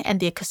banking and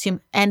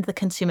the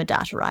consumer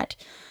data right.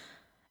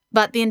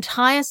 But the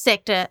entire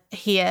sector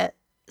here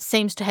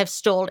seems to have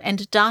stalled,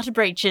 and data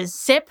breaches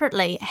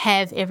separately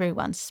have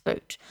everyone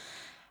spooked.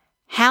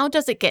 How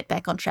does it get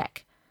back on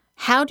track?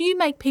 How do you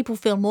make people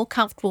feel more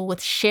comfortable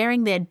with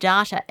sharing their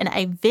data in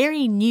a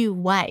very new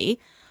way,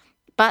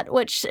 but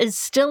which is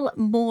still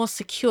more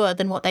secure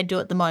than what they do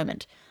at the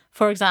moment?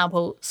 For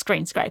example,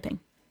 screen scraping.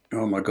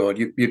 Oh my God,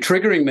 you're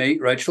triggering me,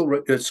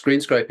 Rachel.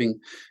 Screen scraping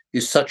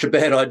is such a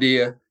bad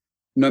idea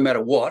no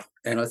matter what.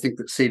 And I think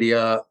that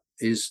CDR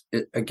is,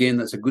 again,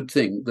 that's a good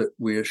thing, that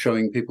we're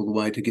showing people the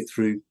way to get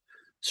through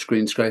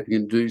screen scraping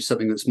and do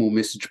something that's more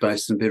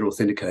message-based and better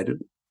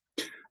authenticated.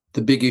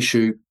 The big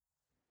issue,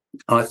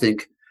 I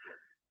think,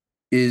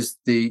 is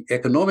the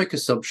economic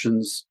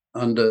assumptions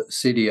under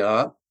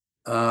CDR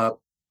are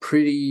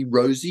pretty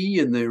rosy,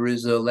 and there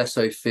is a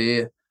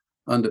laissez-faire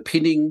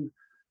underpinning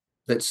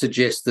that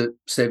suggests that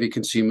savvy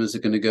consumers are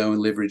going to go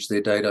and leverage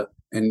their data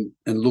and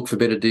look for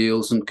better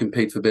deals and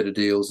compete for better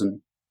deals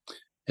and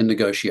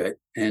negotiate.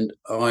 And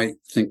I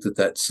think that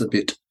that's a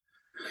bit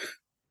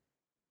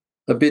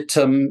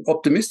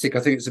optimistic. I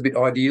think it's a bit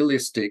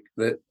idealistic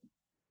that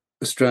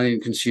Australian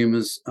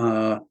consumers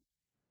are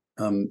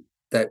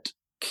that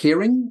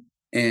caring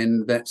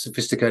and that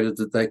sophisticated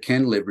that they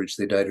can leverage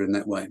their data in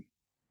that way.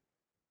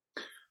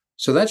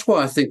 So that's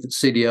why I think that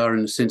CDR,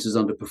 in a sense, is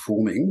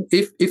underperforming.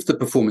 If the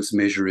performance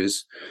measure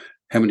is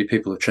how many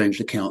people have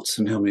changed accounts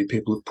and how many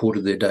people have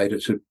ported their data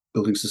to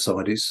building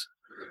societies.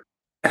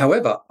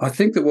 However, I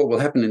think that what will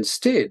happen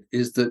instead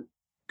is that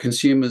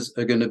consumers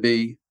are going to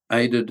be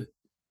aided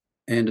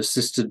and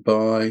assisted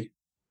by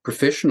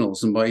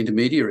professionals and by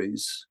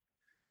intermediaries.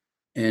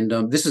 And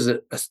this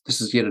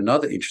is yet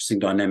another interesting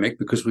dynamic,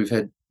 because we've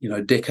had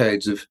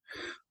decades of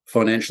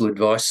financial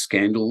advice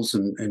scandals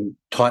and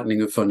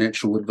tightening of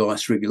financial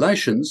advice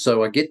regulations.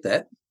 So I get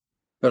that,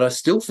 but I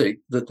still think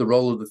that the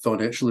role of the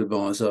financial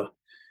advisor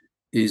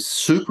is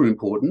super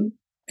important,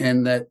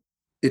 and that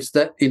it's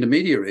that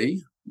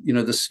intermediary,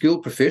 the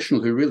skilled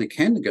professional who really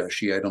can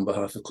negotiate on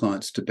behalf of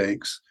clients to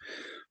banks.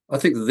 I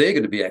think that they're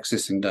going to be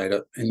accessing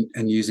data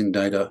and using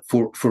data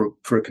for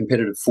a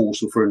competitive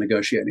force or for a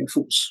negotiating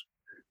force.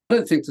 I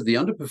don't think that the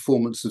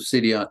underperformance of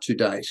CDR to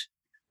date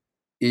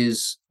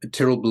is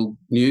terrible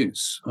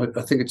news.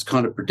 I think it's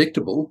kind of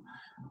predictable,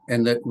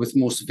 and that with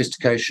more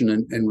sophistication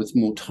and with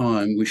more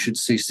time, we should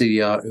see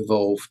CDR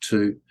evolve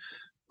to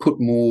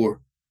put more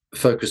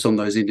focus on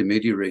those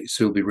intermediaries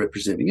who will be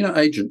representing,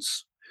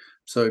 agents.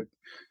 So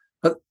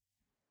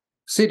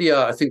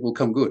CDR, I think, will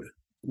come good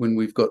when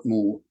we've got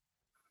more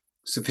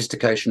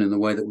sophistication in the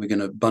way that we're going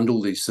to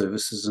bundle these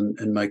services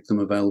and make them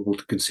available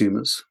to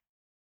consumers.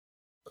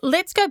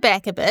 Let's go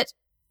back a bit.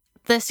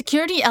 The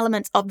security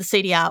elements of the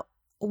CDR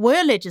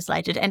were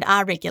legislated and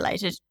are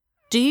regulated.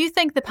 Do you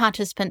think the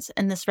participants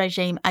in this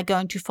regime are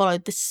going to follow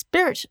the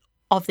spirit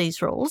of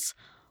these rules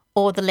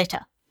or the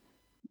letter?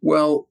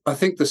 Well, I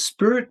think the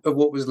spirit of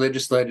what was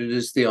legislated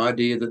is the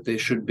idea that there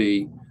should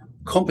be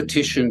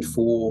competition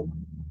for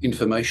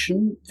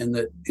information, and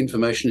that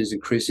information is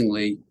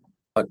increasingly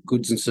like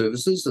goods and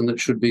services, and that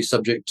should be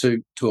subject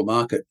to a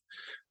market.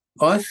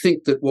 I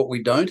think that what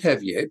we don't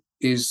have yet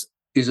is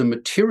a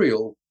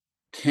material,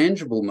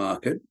 tangible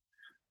market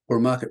or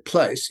a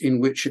marketplace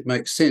in which it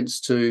makes sense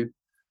to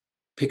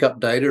pick up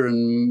data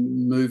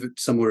and move it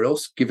somewhere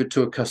else, give it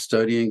to a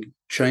custodian,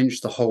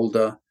 change the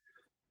holder,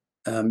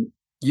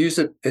 use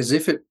it as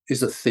if it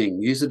is a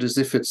thing, use it as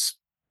if it's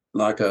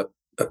like a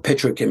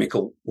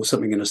petrochemical or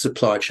something in a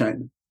supply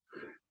chain.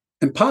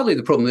 And partly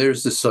the problem there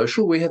is the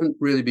social. We haven't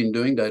really been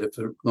doing data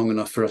for long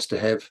enough for us to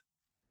have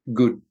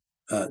good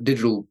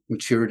digital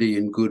maturity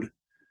and good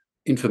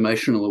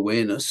informational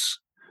awareness.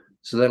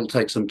 So that'll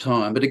take some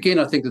time. But again,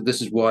 I think that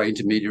this is why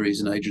intermediaries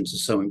and agents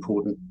are so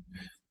important.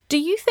 Do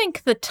you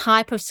think the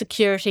type of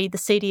security the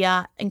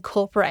CDR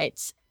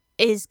incorporates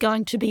is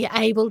going to be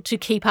able to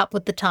keep up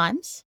with the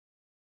times?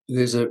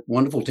 There's a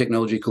wonderful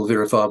technology called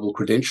verifiable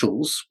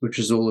credentials, which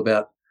is all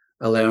about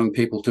allowing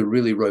people to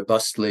really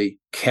robustly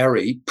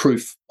carry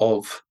proof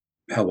of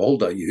how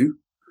old are you,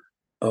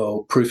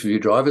 or proof of your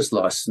driver's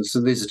license.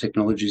 And these are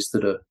technologies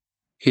that are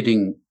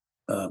hitting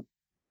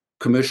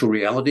commercial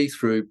reality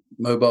through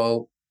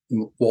mobile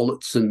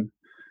wallets and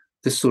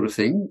this sort of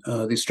thing.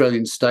 The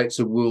Australian states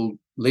are world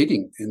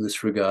leading in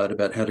this regard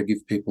about how to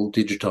give people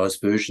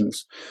digitised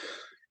versions.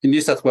 In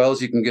New South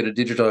Wales, you can get a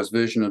digitised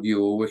version of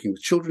your working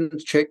with children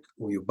check,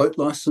 or your boat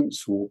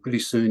licence, or pretty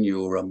soon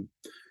your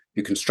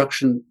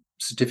construction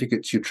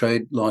certificates, your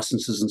trade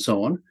licences, and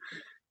so on.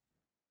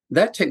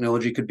 That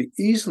technology could be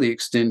easily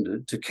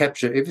extended to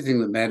capture everything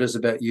that matters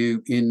about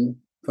you in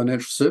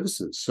financial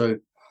services. So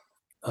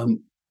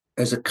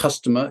as a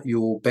customer,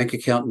 your bank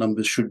account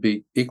numbers should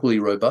be equally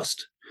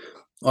robust.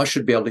 I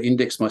should be able to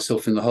index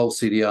myself in the whole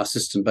CDR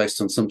system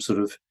based on some sort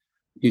of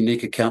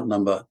unique account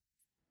number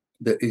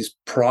that is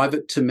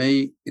private to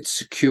me. It's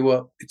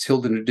secure. It's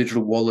held in a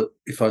digital wallet.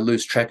 If I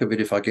lose track of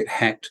it, if I get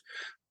hacked,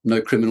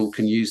 no criminal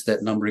can use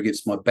that number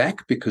against my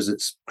back because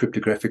it's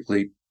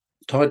cryptographically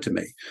tied to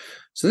me.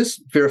 So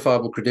this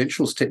verifiable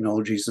credentials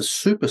technology is a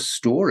super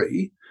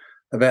story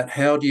about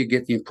how do you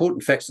get the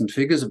important facts and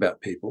figures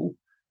about people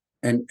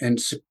and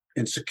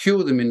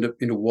secure them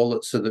in a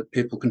wallet so that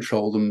people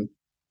control them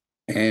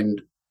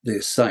and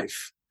they're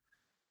safe.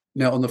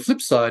 Now, on the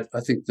flip side,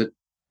 I think that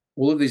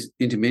all of these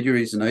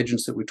intermediaries and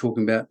agents that we're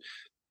talking about,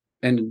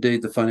 and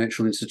indeed the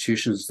financial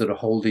institutions that are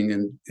holding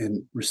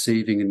and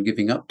receiving and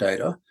giving up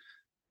data,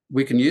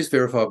 we can use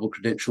verifiable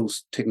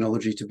credentials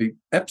technology to be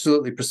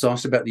absolutely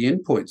precise about the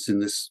endpoints in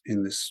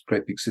this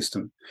great big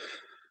system.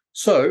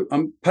 So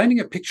I'm painting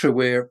a picture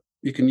where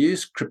you can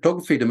use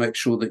cryptography to make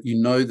sure that you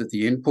know that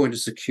the endpoint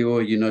is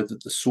secure, you know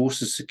that the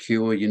source is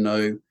secure, you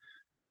know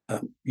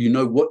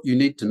what you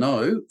need to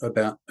know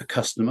about a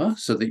customer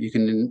so that you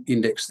can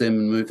index them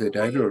and move their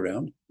data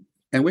around.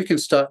 And we can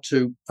start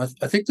to,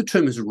 I think the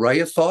term is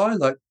reify,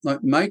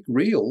 like make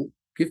real,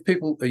 give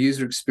people a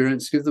user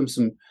experience, give them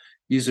some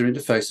user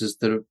interfaces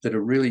that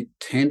are really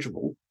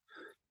tangible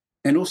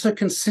and also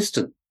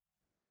consistent.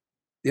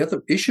 The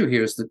other issue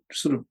here is that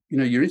sort of,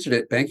 your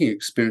internet banking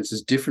experience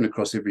is different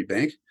across every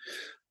bank.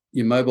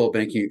 Your mobile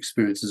banking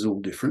experience is all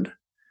different.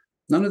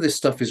 None of this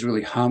stuff is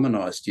really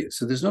harmonized yet.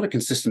 So there's not a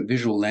consistent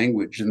visual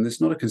language and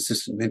there's not a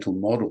consistent mental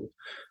model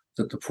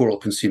that the poor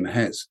old consumer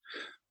has.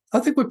 I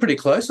think we're pretty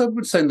close. I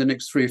would say in the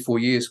next 3 or 4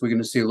 years, we're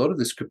going to see a lot of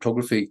this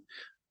cryptography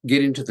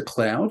get into the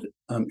cloud.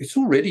 It's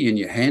already in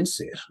your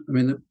handset. I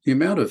mean, the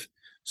amount of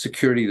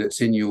security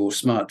that's in your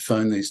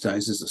smartphone these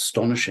days is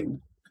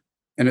astonishing.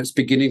 And it's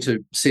beginning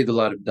to see the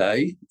light of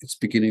day. It's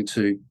beginning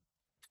to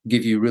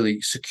give you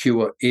really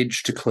secure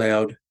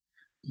edge-to-cloud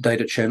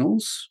data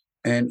channels.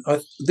 And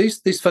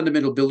these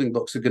fundamental building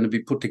blocks are going to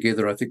be put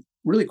together, I think,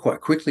 really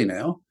quite quickly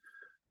now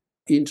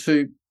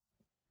into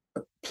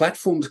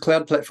platforms,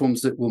 cloud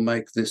platforms that will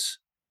make this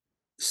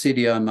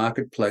CDR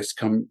marketplace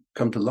come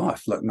to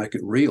life, like make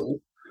it real,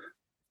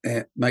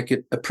 make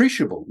it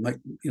appreciable,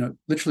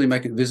 literally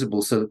make it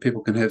visible so that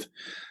people can have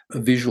a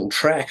visual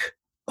track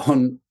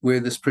on where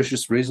this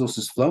precious resource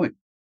is flowing.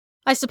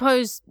 I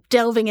suppose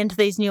delving into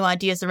these new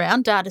ideas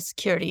around data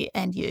security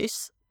and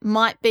use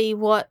might be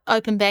what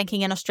open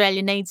banking in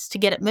Australia needs to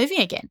get it moving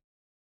again.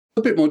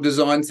 A bit more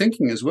design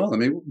thinking as well. I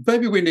mean,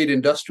 maybe we need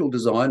industrial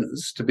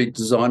designers to be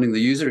designing the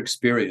user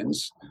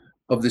experience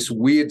of this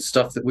weird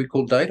stuff that we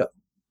call data.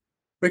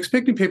 We're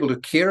expecting people to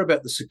care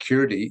about the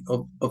security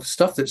of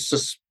stuff that's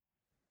just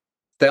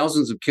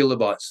thousands of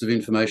kilobytes of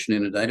information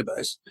in a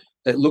database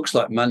that looks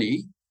like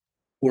money,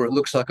 or it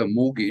looks like a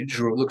mortgage,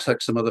 or it looks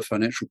like some other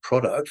financial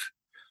product.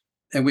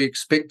 And we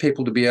expect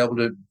people to be able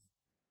to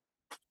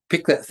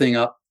pick that thing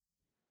up,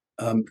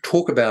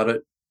 talk about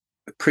it,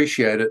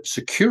 appreciate it,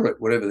 secure it,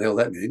 whatever the hell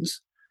that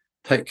means,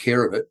 take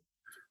care of it,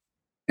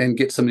 and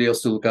get somebody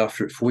else to look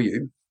after it for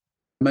you.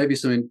 Maybe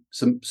some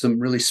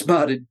really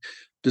smart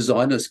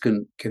designers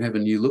can have a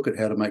new look at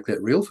how to make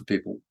that real for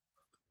people.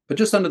 But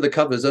just under the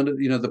covers,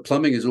 the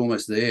plumbing is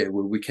almost there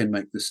where we can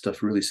make this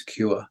stuff really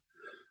secure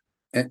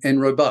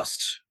and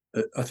robust.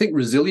 I think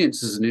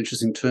resilience is an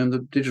interesting term. The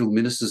digital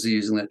ministers are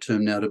using that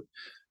term now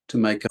to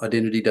make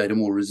identity data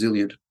more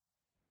resilient.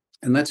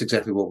 And that's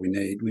exactly what we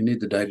need. We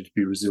need the data to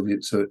be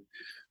resilient so it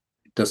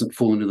doesn't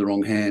fall into the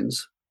wrong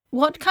hands.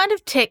 What kind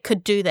of tech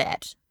could do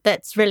that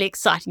that's really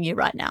exciting you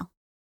right now?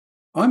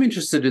 I'm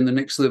interested in the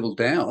next level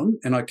down,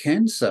 and I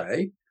can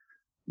say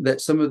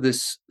that some of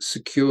this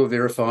secure,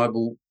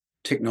 verifiable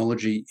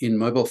technology in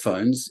mobile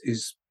phones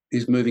is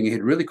moving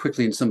ahead really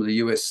quickly in some of the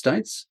US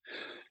states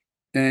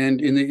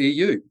and in the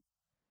EU.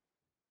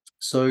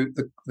 So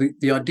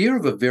the idea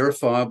of a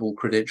verifiable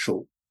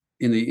credential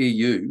in the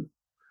EU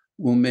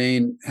will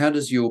mean, how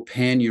does your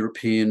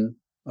pan-European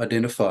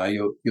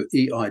identifier, your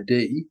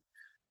EID,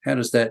 how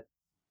does that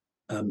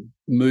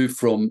move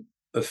from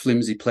a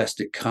flimsy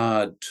plastic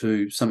card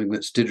to something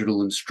that's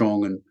digital and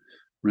strong and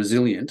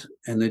resilient?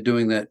 And they're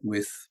doing that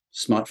with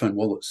smartphone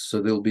wallets.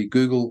 So there'll be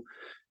Google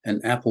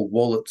and Apple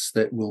wallets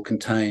that will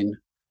contain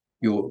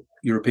your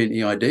European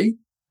EID.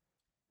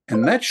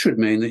 And that should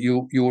mean that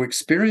your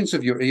experience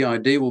of your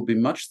EID will be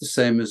much the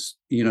same as,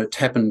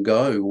 tap and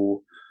go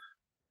or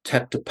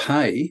tap to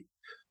pay.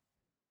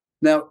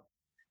 Now,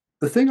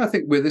 the thing I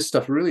think where this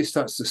stuff really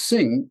starts to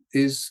sing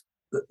is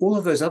that all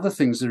of those other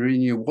things that are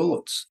in your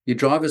wallets, your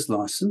driver's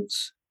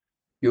license,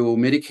 your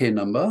Medicare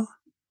number,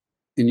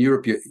 in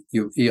Europe,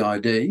 your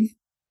EID,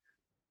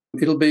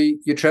 it'll be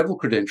your travel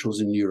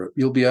credentials in Europe.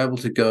 You'll be able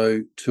to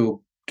go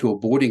to a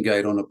boarding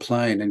gate on a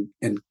plane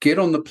and get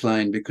on the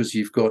plane because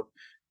you've got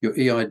your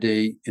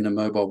EID in a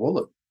mobile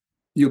wallet.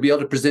 You'll be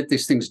able to present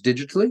these things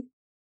digitally.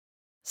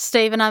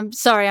 Stephen, I'm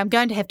sorry, I'm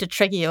going to have to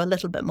trigger you a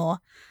little bit more.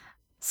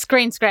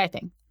 Screen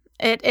scraping.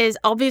 It is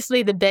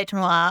obviously the bête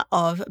noire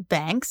of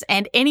banks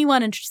and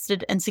anyone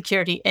interested in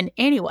security in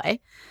any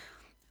way.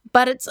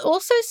 But it's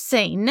also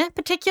seen,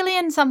 particularly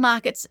in some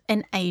markets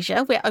in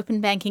Asia, where open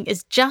banking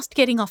is just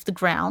getting off the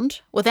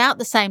ground without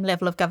the same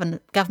level of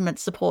government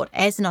support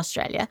as in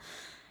Australia,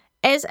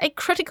 as a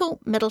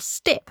critical middle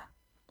step.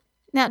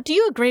 Now, do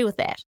you agree with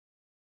that?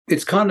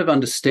 It's kind of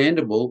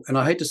understandable, and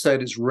I hate to say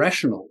it, it's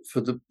rational for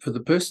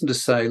the person to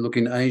say, look,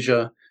 in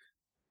Asia,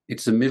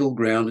 it's a middle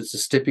ground, it's a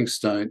stepping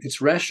stone.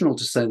 It's rational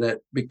to say that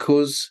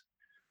because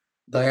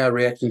they are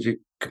reacting to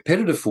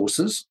competitive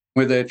forces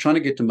where they're trying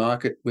to get to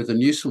market with a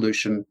new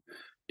solution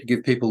to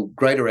give people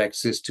greater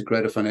access to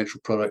greater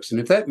financial products. And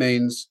if that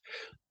means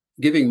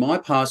giving my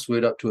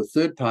password up to a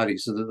third party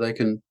so that they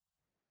can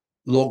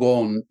log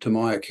on to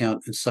my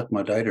account and suck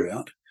my data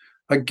out,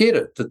 I get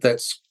it that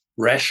that's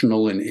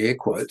rational in air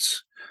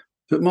quotes,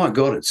 but my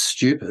God, it's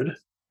stupid.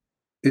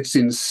 It's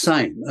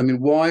insane. I mean,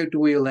 why do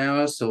we allow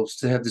ourselves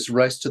to have this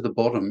race to the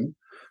bottom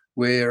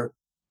where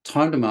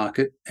time to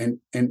market and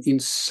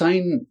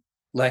insane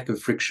lack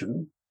of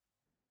friction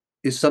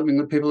is something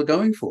that people are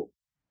going for?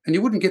 And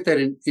you wouldn't get that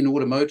in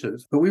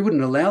automotive, but we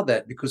wouldn't allow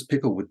that because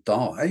people would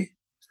die.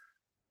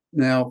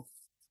 Now,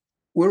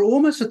 we're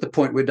almost at the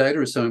point where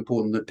data is so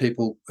important that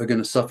people are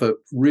going to suffer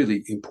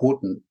really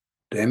important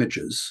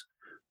damages.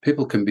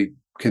 People can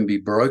be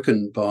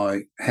broken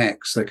by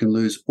hacks. They can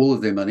lose all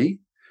of their money.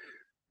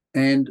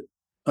 And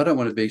I don't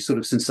want to be sort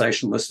of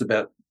sensationalist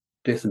about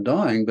death and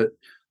dying, but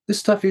this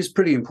stuff is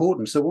pretty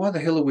important. So why the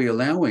hell are we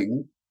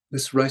allowing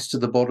this race to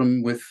the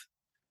bottom with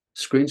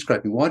screen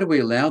scraping? Why do we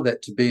allow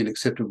that to be an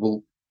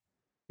acceptable,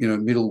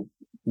 middle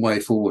way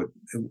forward?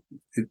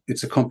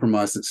 It's a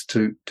compromise that's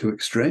too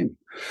extreme.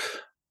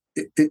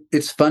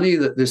 it's funny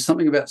that there's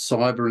something about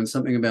cyber and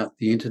something about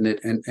the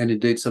internet and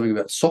indeed something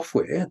about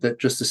software that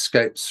just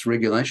escapes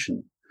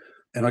regulation.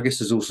 And I guess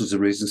there's all sorts of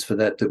reasons for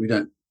that we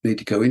don't need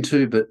to go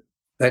into, but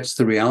that's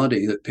the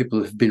reality, that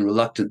people have been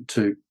reluctant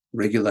to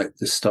regulate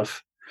this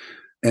stuff.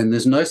 And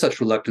there's no such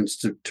reluctance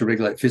to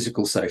regulate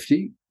physical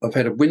safety. I've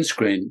had a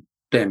windscreen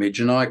damage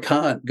and I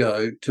can't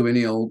go to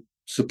any old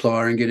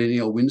supplier and get any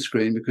old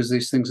windscreen because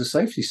these things are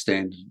safety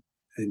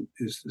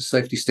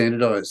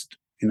standardized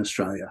in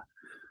Australia.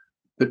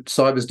 But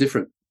cyber's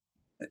different.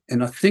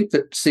 And I think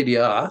that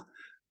CDR,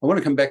 I want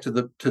to come back to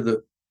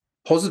the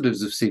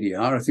positives of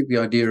CDR. I think the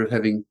idea of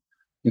having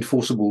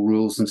enforceable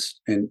rules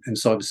and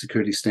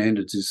cybersecurity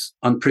standards is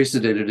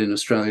unprecedented in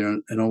Australia,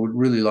 and I would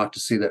really like to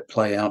see that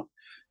play out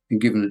and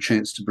given a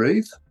chance to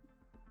breathe.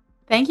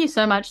 Thank you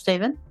so much,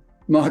 Stephen.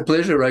 My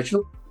pleasure,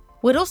 Rachel.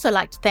 We'd also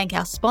like to thank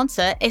our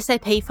sponsor,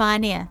 SAP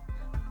Pioneer.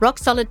 Rock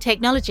solid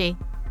technology,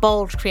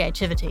 bold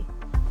creativity.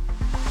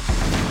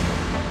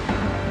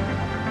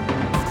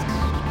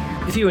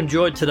 If you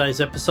enjoyed today's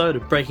episode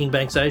of Breaking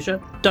Banks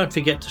Asia, don't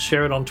forget to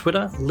share it on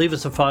Twitter, leave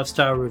us a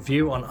 5-star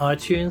review on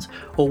iTunes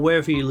or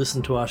wherever you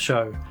listen to our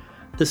show.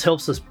 This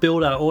helps us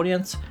build our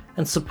audience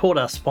and support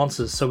our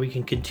sponsors so we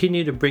can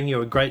continue to bring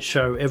you a great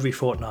show every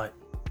fortnight.